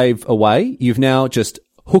the Dave away, you've now just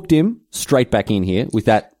hooked him straight back in here with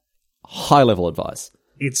that high level advice.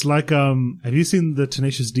 It's like have you seen the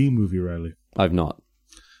Tenacious D movie, Riley? I've not.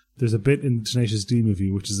 There's a bit in the Tenacious D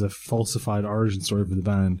movie, which is a falsified origin story for the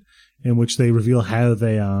band, in which they reveal how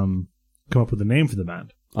they come up with a name for the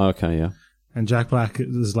band. Okay, yeah. And Jack Black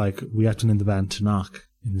is like, we have to name the band Tanakh.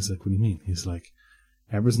 And he's like, what do you mean? He's like,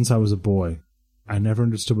 ever since I was a boy, I never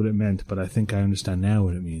understood what it meant, but I think I understand now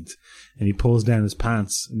what it means. And he pulls down his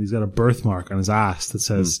pants, and he's got a birthmark on his ass that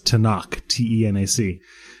says Tanakh, T-E-N-A-C.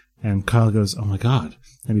 And Kyle goes, oh my God.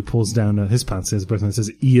 And he pulls down his pants, his birthmark, and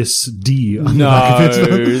says ESD on the back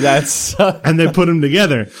of it. That's... And they put them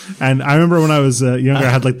together. And I remember when I was younger,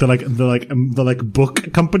 I had the book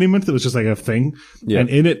accompaniment that was just like a thing. Yeah. And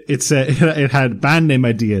in it, it had band name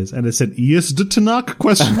ideas. And it said ESD Tanakh ?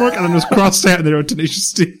 And then it was crossed out and they wrote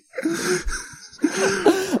Tenacious D.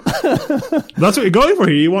 That's what you're going for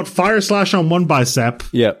here. You want Fire Slash on one bicep.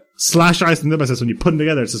 Yeah. Slash Ice on the other bicep. When you put them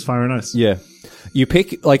together, it says Fire and Ice. Yeah. You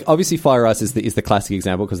pick, like, obviously Fire Ice is the classic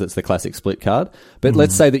example because it's the classic split card. But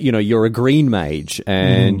let's say that, you're a green mage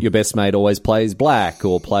and your best mate always plays black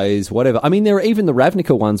or plays whatever. I mean, there are even the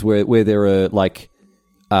Ravnica ones where there are like,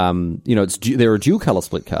 there are dual color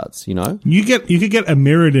split cards, You could get a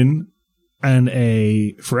Mirrodin and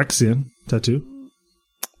a Phyrexian tattoo.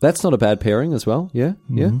 That's not a bad pairing as well. Yeah,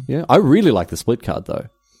 yeah. I really like the split card though.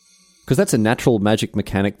 Because that's a natural magic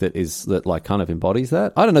mechanic that like kind of embodies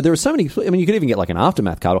that. I don't know. There are so many. I mean, you could even get like an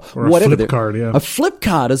aftermath card or whatever. A flip card, yeah. A flip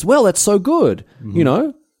card as well. That's so good. You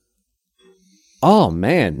know. Oh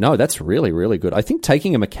man, no, that's really, really good. I think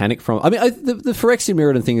taking a mechanic from. I mean, the Phyrexian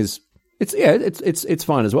Mirrodin thing is. It's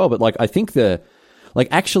fine as well. But like, I think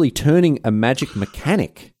actually turning a magic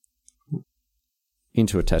mechanic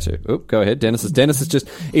into a tattoo. Oh, go ahead, Dennis is just.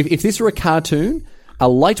 If this were a cartoon. A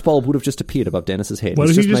light bulb would have just appeared above Dennis's head. What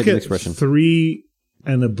if you just made an get expression. 3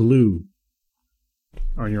 and a blue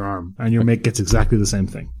on your arm, and your mate gets exactly the same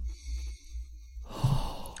thing?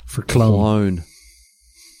 For clone.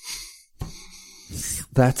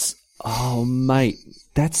 That's mate.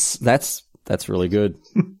 That's really good.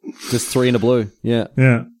 Just 3 and a blue. Yeah.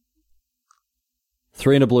 Yeah.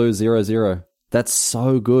 3 and a blue, 0/0. That's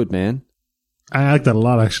so good, man. I like that a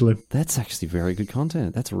lot, actually. That's actually very good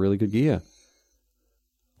content. That's a really good gear.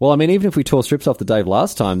 Well, I mean, even if we tore strips off the Dave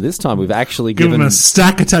last time, this time we've actually given him a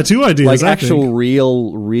stack of tattoo ideas. Like actual,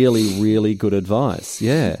 real, really, really good advice.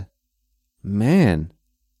 Yeah. Man.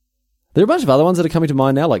 There are a bunch of other ones that are coming to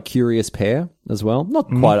mind now, like Curious Pair as well. Not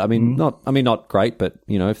quite. I mean, not great, but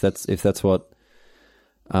you know, if that's what.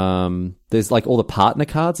 There's like all the partner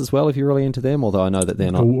cards as well, if you're really into them. Although I know that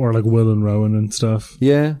they're not. Or like Will and Rowan and stuff.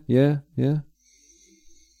 Yeah.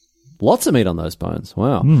 Lots of meat on those bones.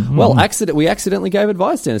 Wow. Well, we accidentally gave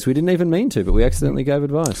advice, Dennis. We didn't even mean to, but we accidentally gave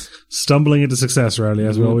advice. Stumbling into success, Riley,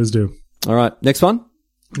 as we always do. All right. Next one.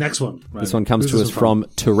 Right. This one comes to us from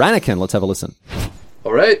Tyrannican. Let's have a listen.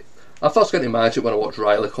 All right. I first got into Magic when I watched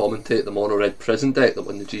Riley commentate the Mono Red Prison deck that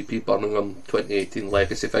won the GP Birmingham 2018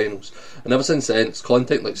 Legacy Finals. And ever since then, its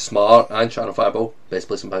content like Smart and Channel Fireball, best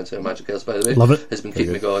place in Bounce Magic Girls, by the way, love it, has been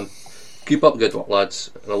keeping me going. Keep up the good work, lads,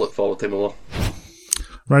 and I look forward to more.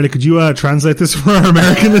 Riley, could you translate this for our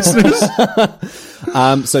American listeners?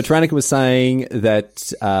 So Tyrannica was saying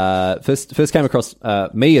that first came across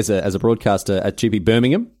me as a broadcaster at GP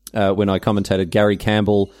Birmingham when I commentated Gary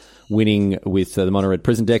Campbell winning with the Mono Red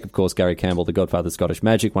Prison deck. Of course, Gary Campbell, the godfather of Scottish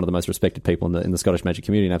Magic, one of the most respected people in the Scottish Magic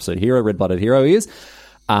community, an absolute hero, red-blooded hero he is.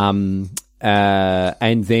 And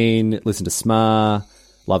then listen to Smar,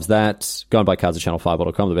 loves that. Go and buy cards at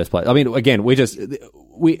channel5.com, the best place. I mean, again, we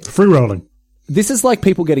free rolling. This is like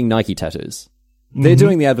people getting Nike tattoos. They're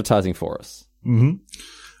doing the advertising for us. Mm-hmm.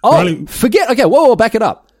 Oh, Riley, forget. Okay, whoa, back it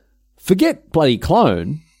up. Forget bloody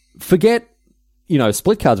clone. Forget,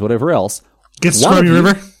 split cards, whatever else. Get Scrummy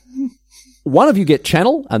River. One of you get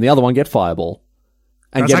Channel, and the other one get Fireball,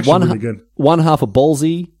 and That's get one really good. one half a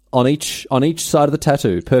Ballsy on each side of the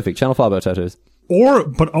tattoo. Perfect. Channel Fireball tattoos.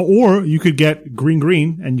 Or you could get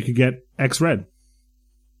green, and you could get X red.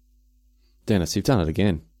 Dennis, you've done it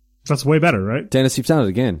again. That's way better, right? Dennis, you've done it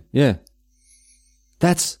again. Yeah.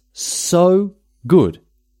 That's so good.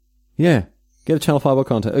 Yeah. Get a Channel Fireball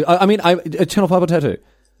content. A Channel Fireball tattoo.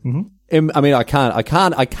 Mm-hmm. I mean, I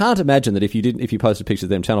can't imagine that if you posted pictures of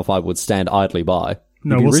them, Channel 5 would stand idly by.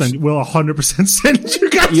 No, we'll 100% send you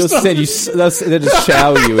guys. They'll just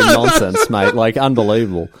shower you in nonsense, mate. Like,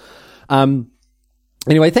 unbelievable.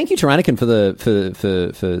 Anyway, thank you, Tyrannican,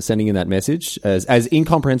 for sending in that message. As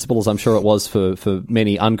incomprehensible as I'm sure it was for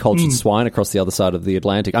many uncultured swine across the other side of the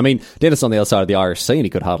Atlantic. I mean, Dennis on the other side of the Irish Sea, and he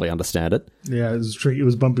could hardly understand it. Yeah, it was tricky. It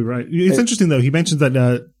was bumpy, right? It's interesting though. He mentioned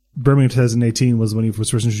that Birmingham 2018 was when he was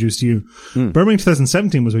first introduced to you. Birmingham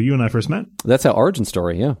 2017 was where you and I first met. That's our origin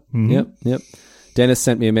story. Yeah. Mm-hmm. Yep. Dennis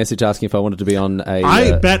sent me a message asking if I wanted to be on a.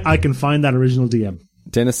 I bet I can find that original DM.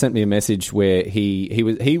 Dennis sent me a message where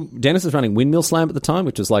Dennis was running Windmill Slam at the time,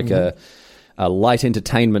 which was like a light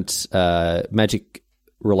entertainment magic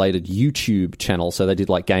related YouTube channel. So they did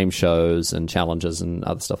like game shows and challenges and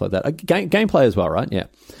other stuff like that. Gameplay as well, right? Yeah.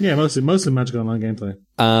 Yeah, mostly Magic Online gameplay.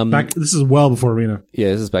 This is well before Arena. Yeah,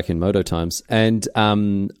 this is back in Modo times. And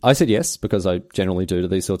I said yes, because I generally do to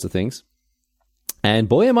these sorts of things. And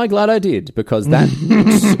boy, am I glad I did, because that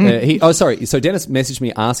So Dennis messaged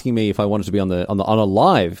me asking me if I wanted to be on a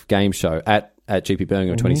live game show at GP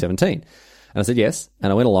Birmingham in 2017, and I said yes,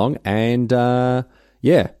 and I went along, and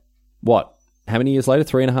what? How many years later?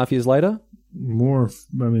 3.5 years later? More.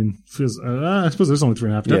 I mean, I suppose there's only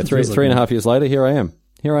 3.5. Yeah, three and a half years later. Here I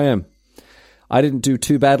am. I didn't do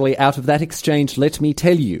too badly out of that exchange, let me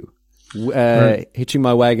tell you. Right. Hitching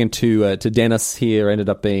my wagon to Dennis here ended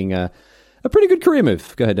up being a pretty good career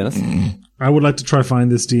move. Go ahead, Dennis. I would like to try to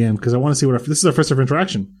find this DM because I want to see this is our first ever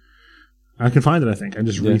interaction. I can find it, I think. I'm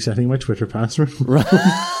just resetting my Twitter password. Right.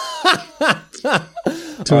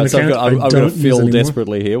 Right, so I'm going to feel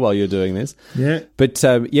desperately here while you're doing this. Yeah. But,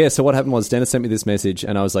 so what happened was Dennis sent me this message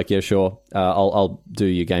and I was like, yeah, sure. I'll do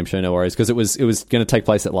your game show, no worries. Because it was going to take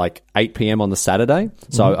place at like 8 p.m. on the Saturday.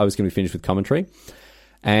 So I was going to be finished with commentary.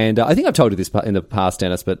 And I think I've told you this in the past,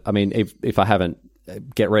 Dennis, but I mean, if I haven't,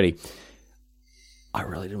 get ready. I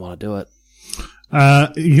really didn't want to do it.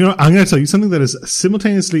 I'm going to tell you something that is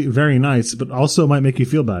simultaneously very nice, but also might make you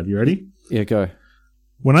feel bad. You ready? Yeah, go.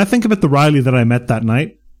 When I think about the Riley that I met that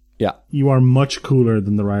night, yeah, you are much cooler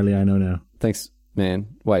than the Riley I know now. Thanks, man.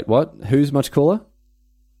 Wait, what? Who's much cooler?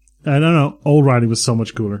 I don't know. Old Riley was so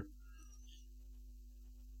much cooler.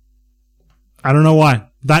 I don't know why.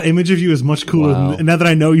 That image of you is much cooler. Wow. Now that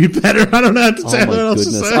I know you better, I don't know how to say what else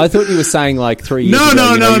to say. I thought you were saying like 3 years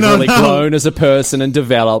ago, you've really grown as a person and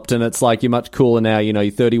developed, and it's like you're much cooler now. You know,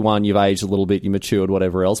 you're 31, you've aged a little bit, you matured,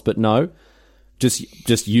 whatever else. But no,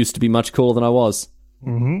 just used to be much cooler than I was.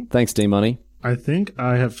 Mm-hmm. Thanks, D-Money. I think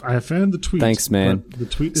I have found the tweet. Thanks, man. The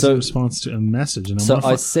tweet is in response to a message. And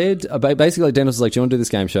I said, basically, Dennis was like, do you want to do this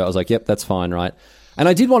game show? I was like, yep, that's fine, right? And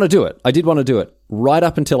I did want to do it. Right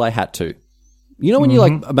up until I had to. You know when you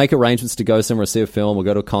like make arrangements to go somewhere, see a film or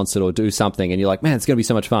go to a concert or do something and you're like, man, it's going to be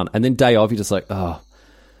so much fun. And then day off, you're just like, oh,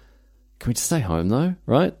 can we just stay home though?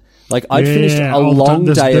 Right? Like I'd finished a long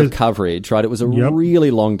day of coverage, right? It was a really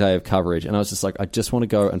long day of coverage. And I was just like, I just want to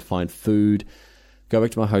go and find food, go back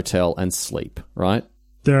to my hotel and sleep, right?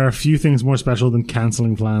 There are a few things more special than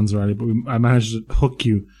cancelling plans, Riley, but I managed to hook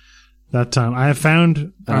you that time. I have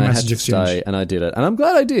found our message exchange. Stay, and I did it. And I'm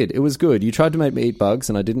glad I did. It was good. You tried to make me eat bugs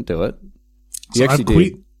and I didn't do it. You actually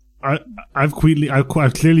did. I've clearly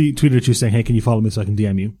tweeted at you saying, hey, can you follow me so I can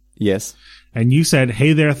DM you? Yes. And you said,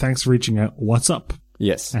 hey there, thanks for reaching out. What's up?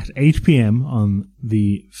 Yes. At 8 p.m. on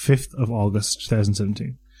the 5th of August,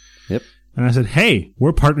 2017. Yep. And I said, hey,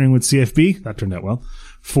 we're partnering with CFB. That turned out well.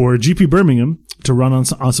 For GP Birmingham to run on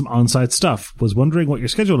some on-site stuff. Was wondering what your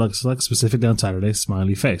schedule looks like, specifically on Saturday,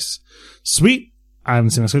 smiley face. Sweet. I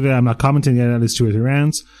haven't seen my schedule. I'm not commenting yet. At least 2 or 3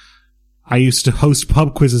 rounds. I used to host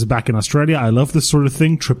pub quizzes back in Australia. I love this sort of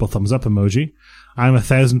thing. Triple thumbs up emoji. I'm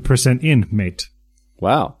 1,000% in, mate.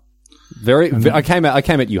 Wow. I came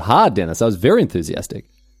at you hard, Dennis. I was very enthusiastic.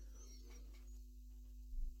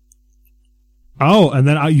 Oh, and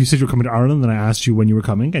then you said you were coming to Ireland, and I asked you when you were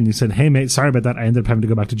coming, and you said, hey, mate, sorry about that. I ended up having to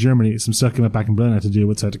go back to Germany. Some stuff came up back in Berlin I had to deal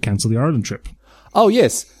with, so I had to cancel the Ireland trip. Oh,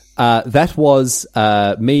 yes. That was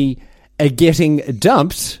me getting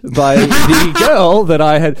dumped by the girl that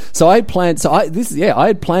I had. So I had planned. I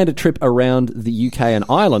had planned a trip around the UK and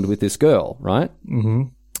Ireland with this girl, right? Mm-hmm.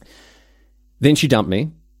 Then she dumped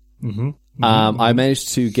me. Mm-hmm. I managed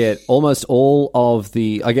to get almost all of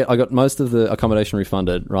the. I got most of the accommodation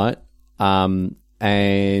refunded, right? I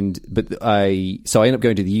ended up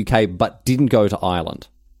going to the UK, but didn't go to Ireland,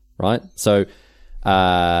 right? So.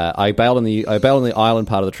 I bailed on the Ireland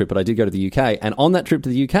part of the trip, but I did go to the UK, and on that trip to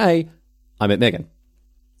the UK, I met Megan.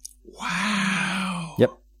 Wow.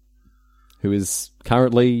 Yep. Who is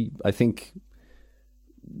currently, I think,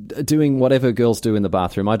 doing whatever girls do in the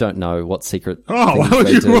bathroom. I don't know what secret. Oh, why would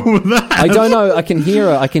you wrong with that? I don't know. I can hear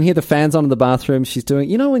her. I can hear the fans on in the bathroom. She's doing.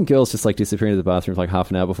 You know when girls just like disappear into the bathroom for like half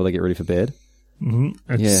an hour before they get ready for bed. Mm-hmm.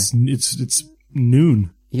 It's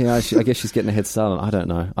noon. Yeah, I guess she's getting a head start on. I don't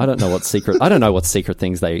know. I don't know what secret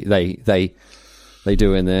things they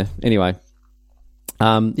do in there. Anyway,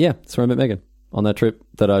 that's where I met Megan on that trip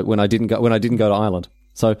when I didn't go to Ireland.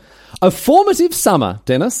 So a formative summer,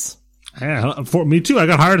 Dennis. Yeah, for me too. I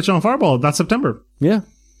got hired at Sean Fireball that September. Yeah,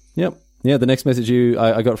 yep, yeah. The next message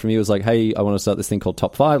I got from you was like, "Hey, I want to start this thing called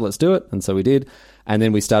Top 5. Let's do it." And so we did, and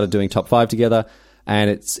then we started doing Top 5 together.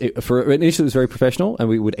 And initially it was very professional, and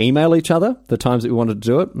we would email each other the times that we wanted to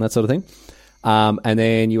do it and that sort of thing. And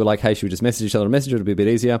then you were like, hey, should we just message each other on Messenger? It'll be a bit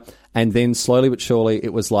easier. And then slowly but surely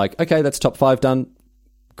it was like, okay, that's Top 5 done.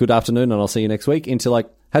 Good afternoon, and I'll see you next week. Into like,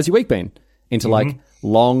 how's your week been? Into like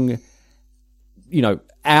long,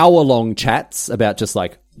 hour-long chats about just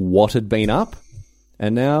like what had been up.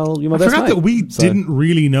 And now you're my best mate. I forgot that we didn't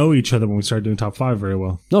really know each other when we started doing Top 5 very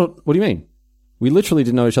well. No, what do you mean? We literally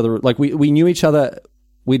didn't know each other. Like, we knew each other.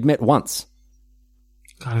 We'd met once.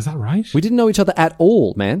 God, is that right? We didn't know each other at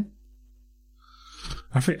all, man.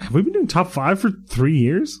 Have we been doing Top 5 for 3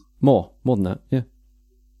 years? More than that, yeah.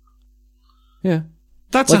 Yeah.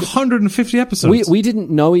 That's 150 episodes. We didn't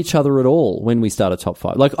know each other at all when we started Top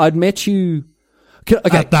 5. Like, I'd met you...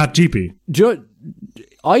 Okay, at that GP.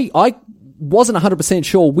 I wasn't 100%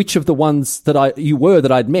 sure which of the ones that you were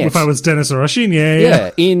that I'd met. If I was Dennis or Rasheen, yeah.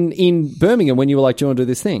 In Birmingham when you were like, do you want to do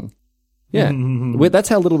this thing? Yeah. Mm-hmm. That's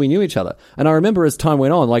how little we knew each other. And I remember as time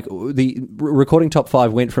went on, like the recording Top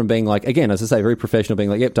 5 went from being like, again, as I say, very professional, being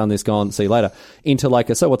like, yep, done this, gone, see you later, into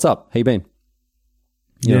like, so what's up? How you been?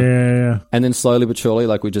 Yeah. And then slowly but surely,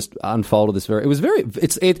 like we just unfolded this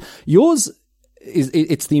yours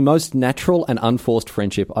is the most natural and unforced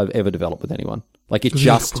friendship I've ever developed with anyone. Like it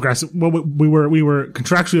just progressive. Well, we were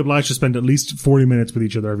contractually obliged to spend at least 40 minutes with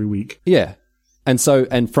each other every week. Yeah. And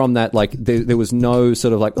from that, like, there was no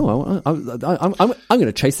sort of like, oh, I'm going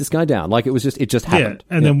to chase this guy down. Like, it just happened.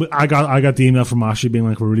 Yeah. And then I got the email from Mashi being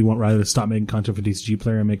like, we really want Riley to stop making content for DCG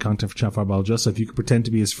Player and make content for Channel Fireball. Just so if you could pretend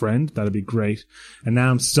to be his friend, that'd be great. And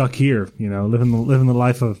now I'm stuck here, living the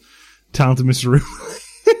life of talented Mr. Rue.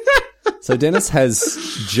 So Dennis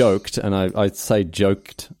has joked, and I say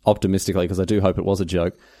joked optimistically because I do hope it was a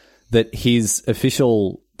joke, that his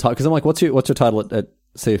official title, because I'm like, what's your title at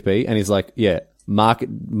CFB? And he's like, yeah,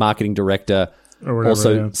 marketing director, or whatever,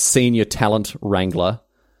 also senior talent wrangler,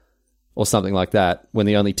 or something like that, when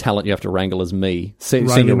the only talent you have to wrangle is me.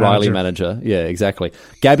 Senior Riley manager. Yeah, exactly.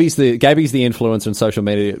 Gabby's the influencer and social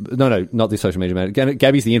media. No, not the social media manager.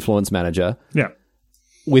 Gabby's the influence manager. Yeah.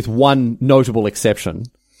 With one notable exception.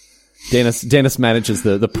 Dennis manages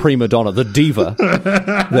the prima donna, the diva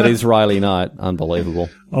that is Riley Knight. Unbelievable.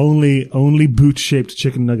 Only boot-shaped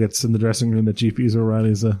chicken nuggets in the dressing room that GPs or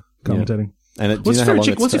Riley's commentating. Yeah. And what's your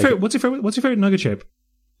favorite nugget shape?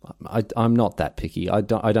 I'm not that picky. I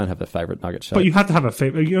don't have a favorite nugget shape. But you have to have a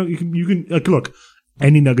favorite. You can like, look,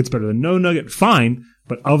 any nugget's better than no nugget. Fine,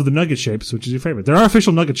 but of the nugget shapes, which is your favorite? There are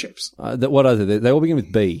official nugget shapes. What are they? They all begin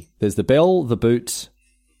with B. There's the bell, the boot,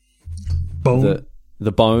 bone.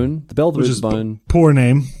 The bone, the bell, the boot, the bone. Poor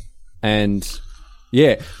name. And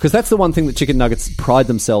yeah, because that's the one thing that chicken nuggets pride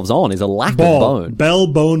themselves on is a lack ball. of bone. Bell,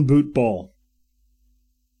 bone, boot, ball.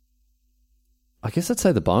 I guess I'd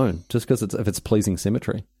say the bone, just because if it's pleasing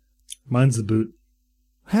symmetry. Mine's the boot.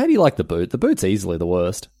 How do you like the boot? The boot's easily the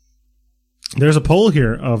worst. There's a poll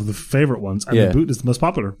here of the favorite ones, and the boot is the most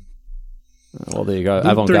popular. Well, there you go.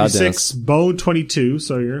 Boot Avant-garde 36, bone 22,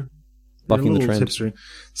 so you're bucking the trend.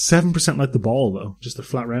 7% like the ball, though, just the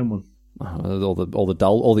flat round one.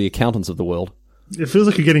 All the accountants of the world. It feels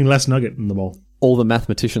like you're getting less nugget in the ball. All the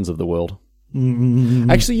mathematicians of the world. Mm-hmm.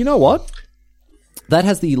 Actually, you know what? That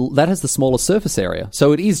has the smallest surface area,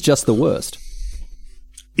 so it is just the worst.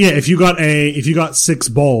 Yeah, if you got 6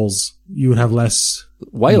 balls, you would have less.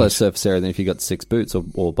 Way less surface area than if you got 6 boots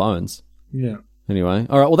or bones. Yeah. Anyway,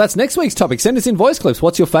 all right. Well, that's next week's topic. Send us in voice clips.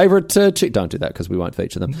 What's your favourite? Don't do that because we won't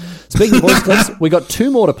feature them. Speaking of voice clips, we got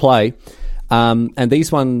 2 more to play, and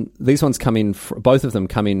these ones come in. Both of them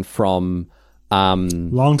come in from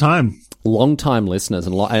long time listeners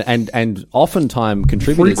and oftentimes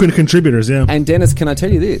contributors, frequent contributors. Yeah. And Dennis, can I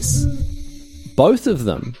tell you this? Both of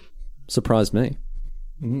them surprised me.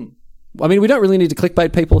 Mm. I mean, we don't really need to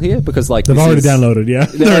clickbait people here because they've already downloaded. Yeah,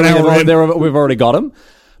 we've already got them.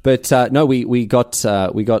 But no, we got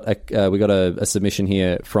a submission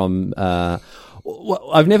here from.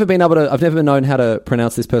 I've never been known how to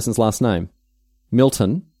pronounce this person's last name.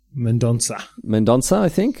 Milton Mendonça, I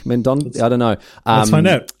think. I don't know. Let's find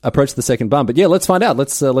out. Approach the second bum, but yeah, let's find out.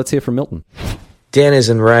 Let's hear from Milton. Dennis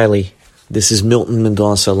and Riley, this is Milton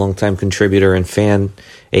Mendonça, longtime contributor and fan,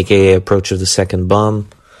 aka Approach of the Second Bum.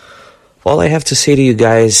 All I have to say to you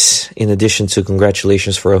guys, in addition to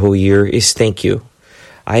congratulations for a whole year, is thank you.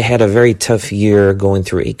 I had a very tough year going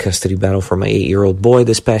through a custody battle for my 8-year-old boy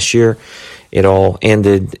this past year. It all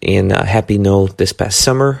ended in a happy note this past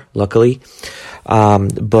summer, luckily.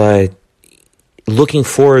 But looking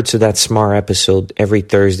forward to that SMAR episode every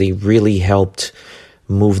Thursday really helped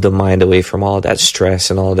move the mind away from all that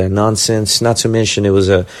stress and all that nonsense. Not to mention it was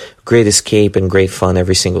a great escape and great fun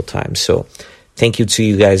every single time. So thank you to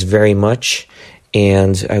you guys very much.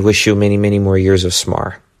 And I wish you many, many more years of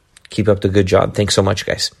SMAR. Keep up the good job. Thanks so much,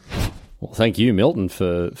 guys. Well, thank you, Milton,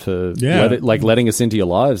 for letting us into your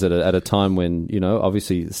lives at a time when,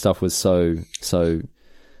 obviously stuff was so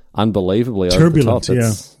unbelievably turbulent. Over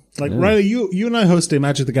the top. Yeah. Riley, you and I host a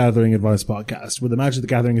Magic the Gathering advice podcast where the Magic the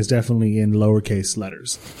Gathering is definitely in lowercase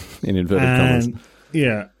letters. In inverted commas.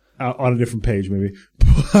 Yeah, on a different page maybe.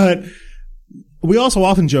 But we also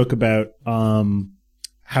often joke about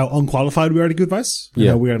how unqualified we are to give advice.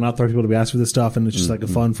 Yeah. We are not the people to be asked for this stuff, and it's just like a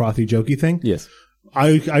fun, frothy, jokey thing. Yes.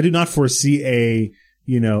 I do not foresee a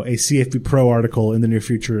CFB Pro article in the near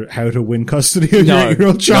future, how to win custody of your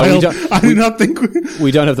 8-year-old child. I do not think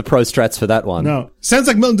we don't have the pro strats for that one. No. Sounds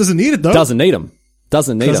like Milton doesn't need it, though. Doesn't need them.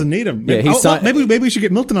 Yeah, maybe we should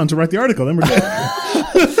get Milton on to write the article, then we're good.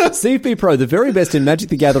 CFB Pro, the very best in Magic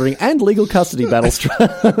the Gathering and legal custody battle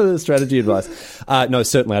strategy advice. No,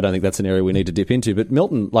 certainly I don't think that's an area we need to dip into. But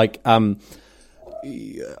Milton, I've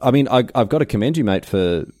got to commend you, mate,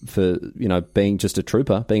 for being just a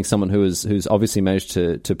trooper, being someone who's obviously managed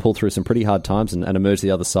to pull through some pretty hard times and emerge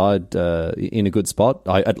the other side in a good spot.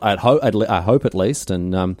 I hope at least,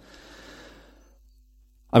 and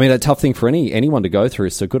I mean, a tough thing for anyone to go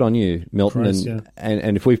through. So good on you, Milton. Christ,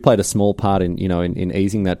 and if we've played a small part in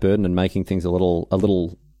easing that burden and making things a little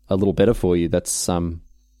better for you, that's a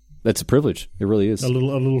privilege. It really is. A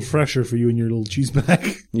little fresher for you and your little cheese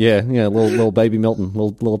bag. Yeah, little baby Milton,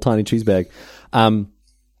 little tiny cheese bag.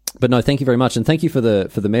 But no, thank you very much, and thank you for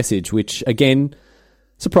the message, which again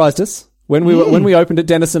surprised us when we opened it.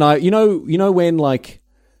 Dennis and I, you know when like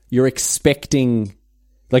you're expecting.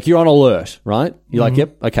 Like you're on alert, right? You're like,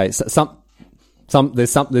 yep, okay. So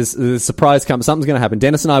there's a surprise coming. Something's going to happen.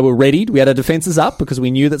 Dennis and I were readied. We had our defenses up because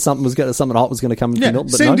we knew that something hot was going to come. Yeah, from Milton,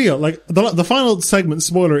 same deal. Like the final segment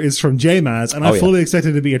spoiler is from J-Maz, and I fully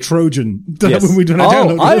expected it to be a Trojan when we done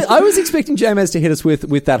I was expecting J-Maz to hit us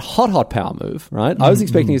with that hot power move, right? I was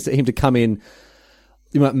expecting him to come in.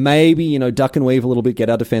 Maybe, duck and weave a little bit, get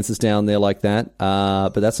our defenses down there like that.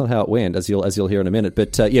 But that's not how it went, as you'll hear in a minute.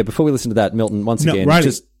 But, before we listen to that, Milton, once again, go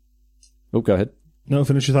ahead. No,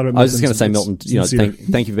 finish your thought about Milton. I was just going to say, Milton,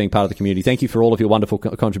 thank you for being part of the community. Thank you for all of your wonderful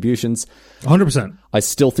contributions. 100%. I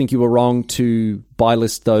still think you were wrong to buy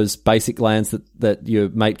list those basic lands that your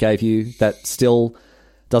mate gave you. That still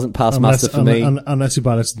doesn't pass muster for me. Unless you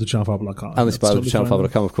buy this at channelfiber.com. Unless you buy it at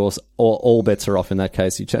channelfiber.com, of course. All bets are off in that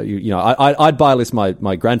case. I'd buy list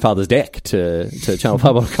my grandfather's deck to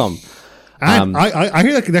channelfiber.com. And I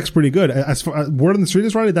hear that deck's pretty good. As far word on the street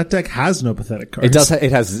is, Riley, that deck has no pathetic cards. It does.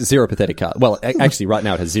 It has zero pathetic cards. Well, actually, right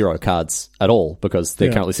now it has zero cards at all because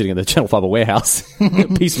they're currently sitting in the Channel Fiber warehouse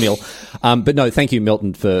piecemeal. But no, thank you,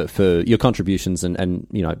 Milton, for your contributions and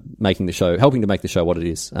making the show, helping to make the show what it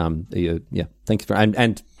is. Thank you for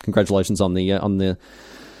and congratulations on the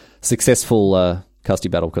successful custody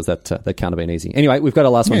battle because that can't have been easy. Anyway, we've got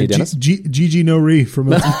our last one here, Dennis. GG no re from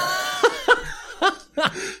Milton.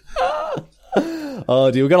 Oh,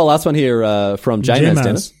 dear. We've got a last one here from J-Maz,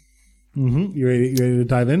 Dennis. Mm-hmm. You ready to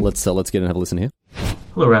dive in? Let's get in and have a listen here.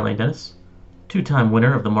 Hello, Riley and Dennis. Two-time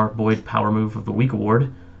winner of the Mark Boyd Power Move of the Week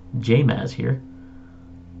award, J-Maz here.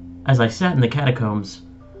 As I sat in the catacombs,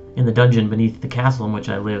 in the dungeon beneath the castle in which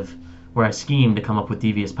I live, where I schemed to come up with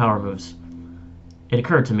devious power moves, it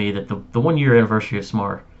occurred to me that the 1 year anniversary of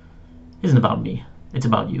SMAR isn't about me, it's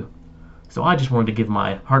about you. So I just wanted to give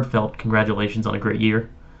my heartfelt congratulations on a great year,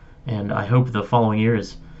 and I hope the following year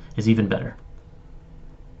is even better.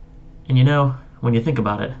 And when you think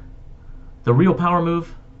about it, the real power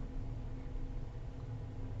move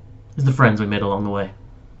is the friends we made along the way.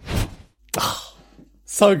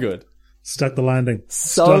 So good. Stuck the landing.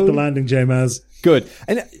 Stuck the landing, J-Maz. Good.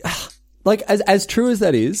 And like as true as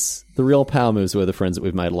that is, the real power moves were the friends that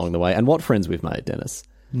we've made along the way. And what friends we've made, Dennis.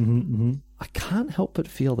 Mm-hmm. I can't help but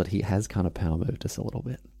feel that he has kind of power moved us a little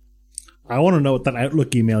bit. I want to know what that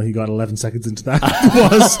Outlook email he got 11 seconds into that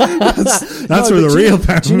was. That's where the real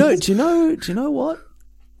power. Do you know what?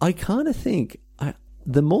 I kind of think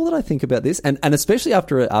the more that I think about this, and especially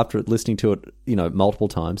after listening to it, multiple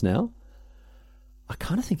times now, I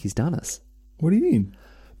kind of think he's done us. What do you mean?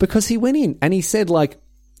 Because he went in and he said by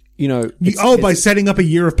setting up a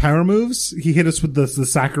year of power moves, he hit us with the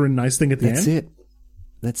saccharine nice thing at the end.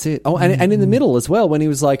 That's it. Oh, and in the middle as well, when he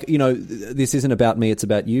was like, this isn't about me, it's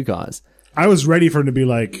about you guys. I was ready for him to be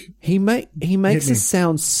like... He makes us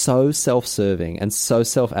sound so self-serving and so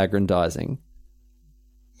self-aggrandizing.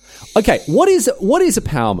 Okay, what is a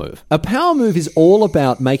power move? A power move is all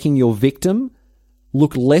about making your victim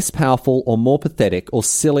look less powerful or more pathetic or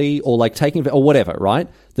silly or like taking... or whatever, right?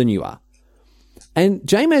 Than you are. And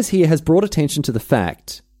J-Maz here has brought attention to the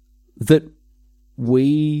fact that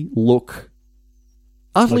we look...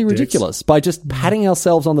 utterly ridiculous by just patting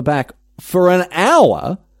ourselves on the back for an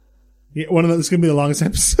hour. Yeah, it's going to be the longest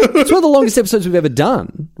episode. It's one of the longest episodes we've ever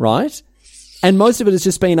done, right? And most of it has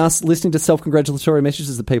just been us listening to self-congratulatory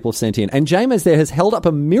messages that people have sent in. And J-Maz there has held up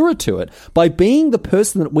a mirror to it by being the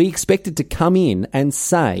person that we expected to come in and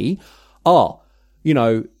say,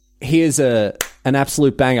 here's an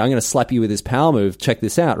absolute banger. I'm going to slap you with this power move. Check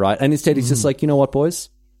this out, right? And instead he's just like, you know what, boys?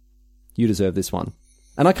 You deserve this one.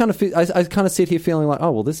 And I kind of sit here feeling like,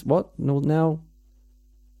 oh, well, this, what? No, now,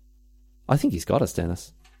 I think he's got us,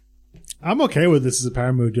 Dennis. I'm okay with this as a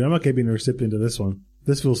power move, dude. I'm okay being a recipient of this one.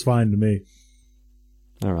 This feels fine to me.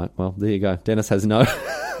 All right, well, there you go. Dennis has no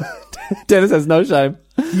shame.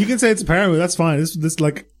 You can say it's a power move. That's fine. This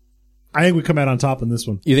I think we come out on top in this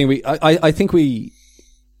one. You think I think we,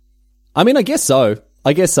 I mean, I guess so.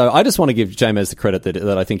 I just want to give J-Maz the credit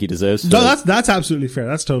that I think he deserves. No, that's absolutely fair.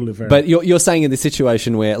 That's totally fair. But you're saying in this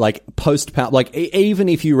situation where, like, post-power... like, even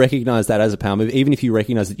if you recognize that as a power move, even if you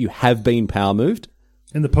recognize that you have been power moved...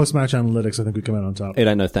 in the post-match analytics, I think we come out on top. It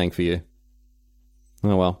ain't no thing for you.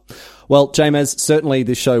 Oh, well. Well, Jamez, certainly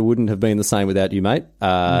this show wouldn't have been the same without you, mate.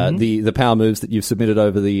 The power moves that you've submitted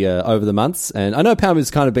over the months, and I know power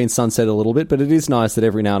moves kind of been sunset a little bit, but it is nice that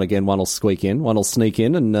every now and again one will sneak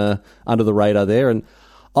in and under the radar there. And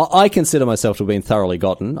I consider myself to have been thoroughly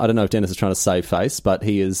gotten. I don't know if Dennis is trying to save face, but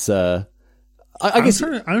he is. I'm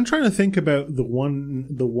trying to think about the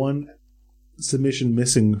one submission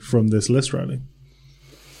missing from this list, Riley.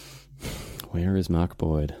 Where is Mark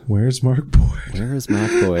Boyd? Where's Mark Boyd? Where is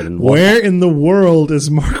Mark Boyd? And where in the world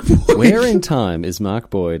is Mark Boyd? Where in time is Mark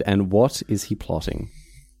Boyd, and what is he plotting?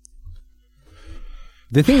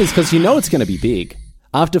 The thing is, because you know it's going to be big.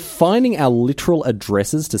 After finding our literal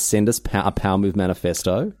addresses to send us a Power Move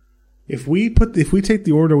manifesto, if we take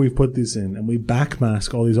the order we've put these in and we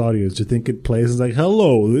backmask all these audios, do you think it plays as like,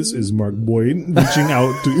 "Hello, this is Mark Boyd reaching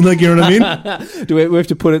out to," like, you know what I mean? Do we have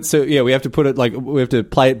to put it? So yeah, we have to put it like we have to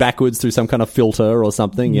play it backwards through some kind of filter or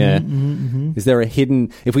something. Yeah. Mm-hmm. Is there a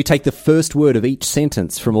hidden? If we take the first word of each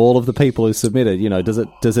sentence from all of the people who submitted,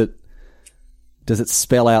 does it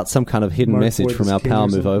spell out some kind of hidden message Boyd from our Power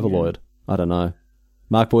Move overlord? Yeah. I don't know.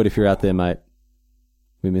 Mark Boyd, if you're out there, mate,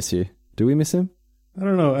 we miss you. Do we miss him? I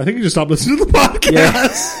don't know. I think he just stopped listening to the podcast.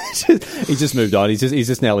 Yeah. He's just moved on. He's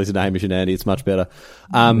just now listening to Hamish and Andy. It's much better.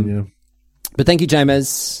 But thank you,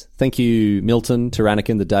 Jamez. Thank you, Milton,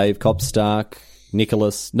 Tyrannican, the Dave, Copstark,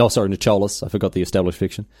 Nicholas. I forgot the established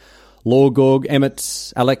fiction. Lorgorg,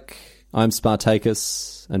 Emmett, Alec, I'm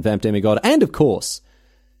Spartacus, and Vamp Demigod. And, of course,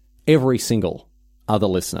 every single other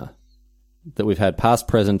listener that we've had, past,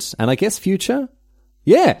 present, and I guess future.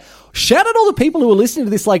 Yeah. Shout out all the people who are listening to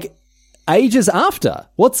this, like, ages after.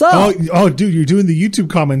 What's up? Oh, dude, you're doing the YouTube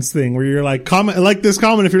comments thing where you're like, like this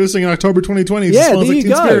comment if you're listening in October 2020. Yeah, there you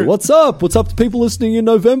go. Spirit. What's up? What's up to people listening in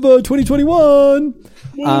November 2021?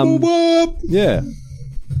 Yeah.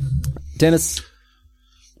 Dennis,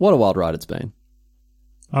 what a wild ride it's been.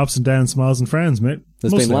 Ups and downs, smiles and frowns, mate.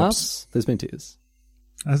 There's been laughs. There's been tears.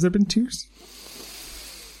 Has there been tears?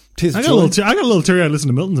 Tears. I got a little teary. I listened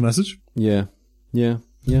to Milton's message. Yeah.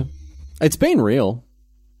 It's been real.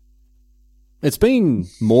 It's been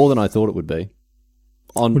more than I thought it would be.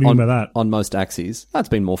 What do you mean by that? On most axes. It's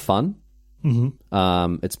been more fun.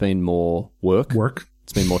 Mm-hmm. It's been more work. Work.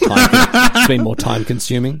 It's been more time. It's been more time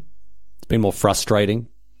consuming. It's been more frustrating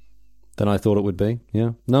than I thought it would be.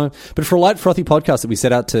 Yeah. No. But for a light frothy podcast that we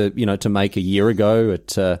set out to make a year ago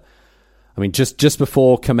just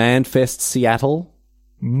before Command Fest Seattle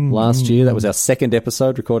last year, that was our second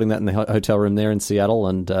episode, recording that in the hotel room there in Seattle,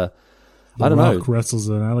 and I don't know. Wrestles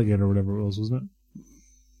an alligator or whatever it was, wasn't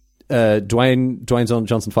it? Dwayne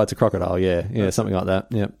Johnson fights a crocodile. Yeah, something like that.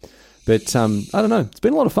 Yeah, but I don't know. It's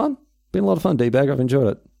been a lot of fun. D-Bag. I've enjoyed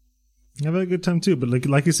it. I've had a good time too. But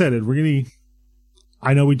like you said, it really.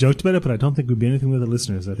 I know we joked about it, but I don't think we'd be anything without the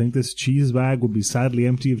listeners. I think this cheese bag would be sadly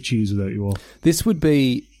empty of cheese without you all. This would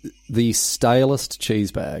be the stalest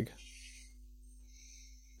cheese bag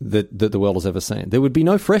that the world has ever seen. There would be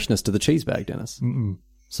no freshness to the cheese bag, Dennis. Mm-mm.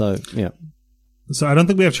 So, yeah. So I don't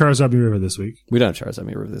think we have Charizard River this week. We don't have Charizard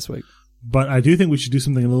River this week. But I do think we should do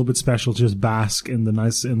something a little bit special to just bask in the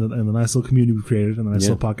nice little community we created and the nice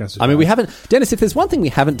little podcast. I mean, we haven't... Dennis, if there's one thing we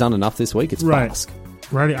haven't done enough this week, it's bask.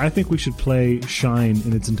 Riley, I think we should play Shine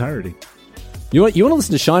in its entirety. You want to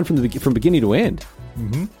listen to Shine from beginning to end?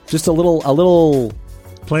 Mm-hmm. Just a little...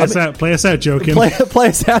 Play us out, Joakim. Play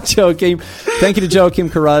us out, Joakim. Thank you to Joakim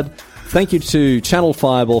Karad. Thank you to Channel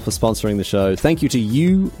Fireball for sponsoring the show. Thank you to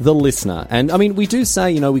you, the listener. And, I mean, we do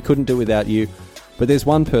say, we couldn't do it without you, but there's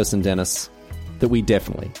one person, Dennis, that we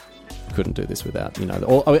definitely couldn't do this without.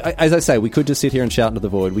 As I say, we could just sit here and shout into the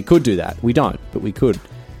void. We could do that. We don't, but we could.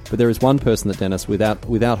 But there is one person that, Dennis, without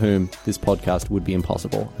whom this podcast would be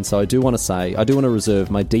impossible. And so I do want to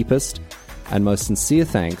reserve my deepest and most sincere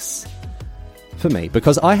thanks for me,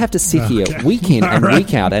 because I have to sit here week in and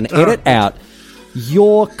week out and edit out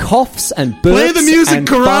your coughs and burps Play the music, and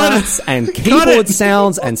farts and keyboard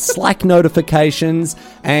sounds and Slack notifications,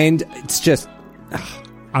 and it's just...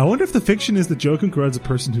 I wonder if the fiction is that Joakim Karad's a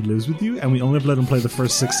person who lives with you, and we only have let him play the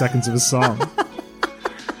first 6 seconds of his song.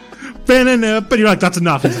 But you're like, that's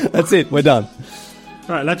enough. That's it, we're done.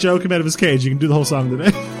 All right, let Joakim out of his cage. You can do the whole song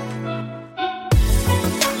today.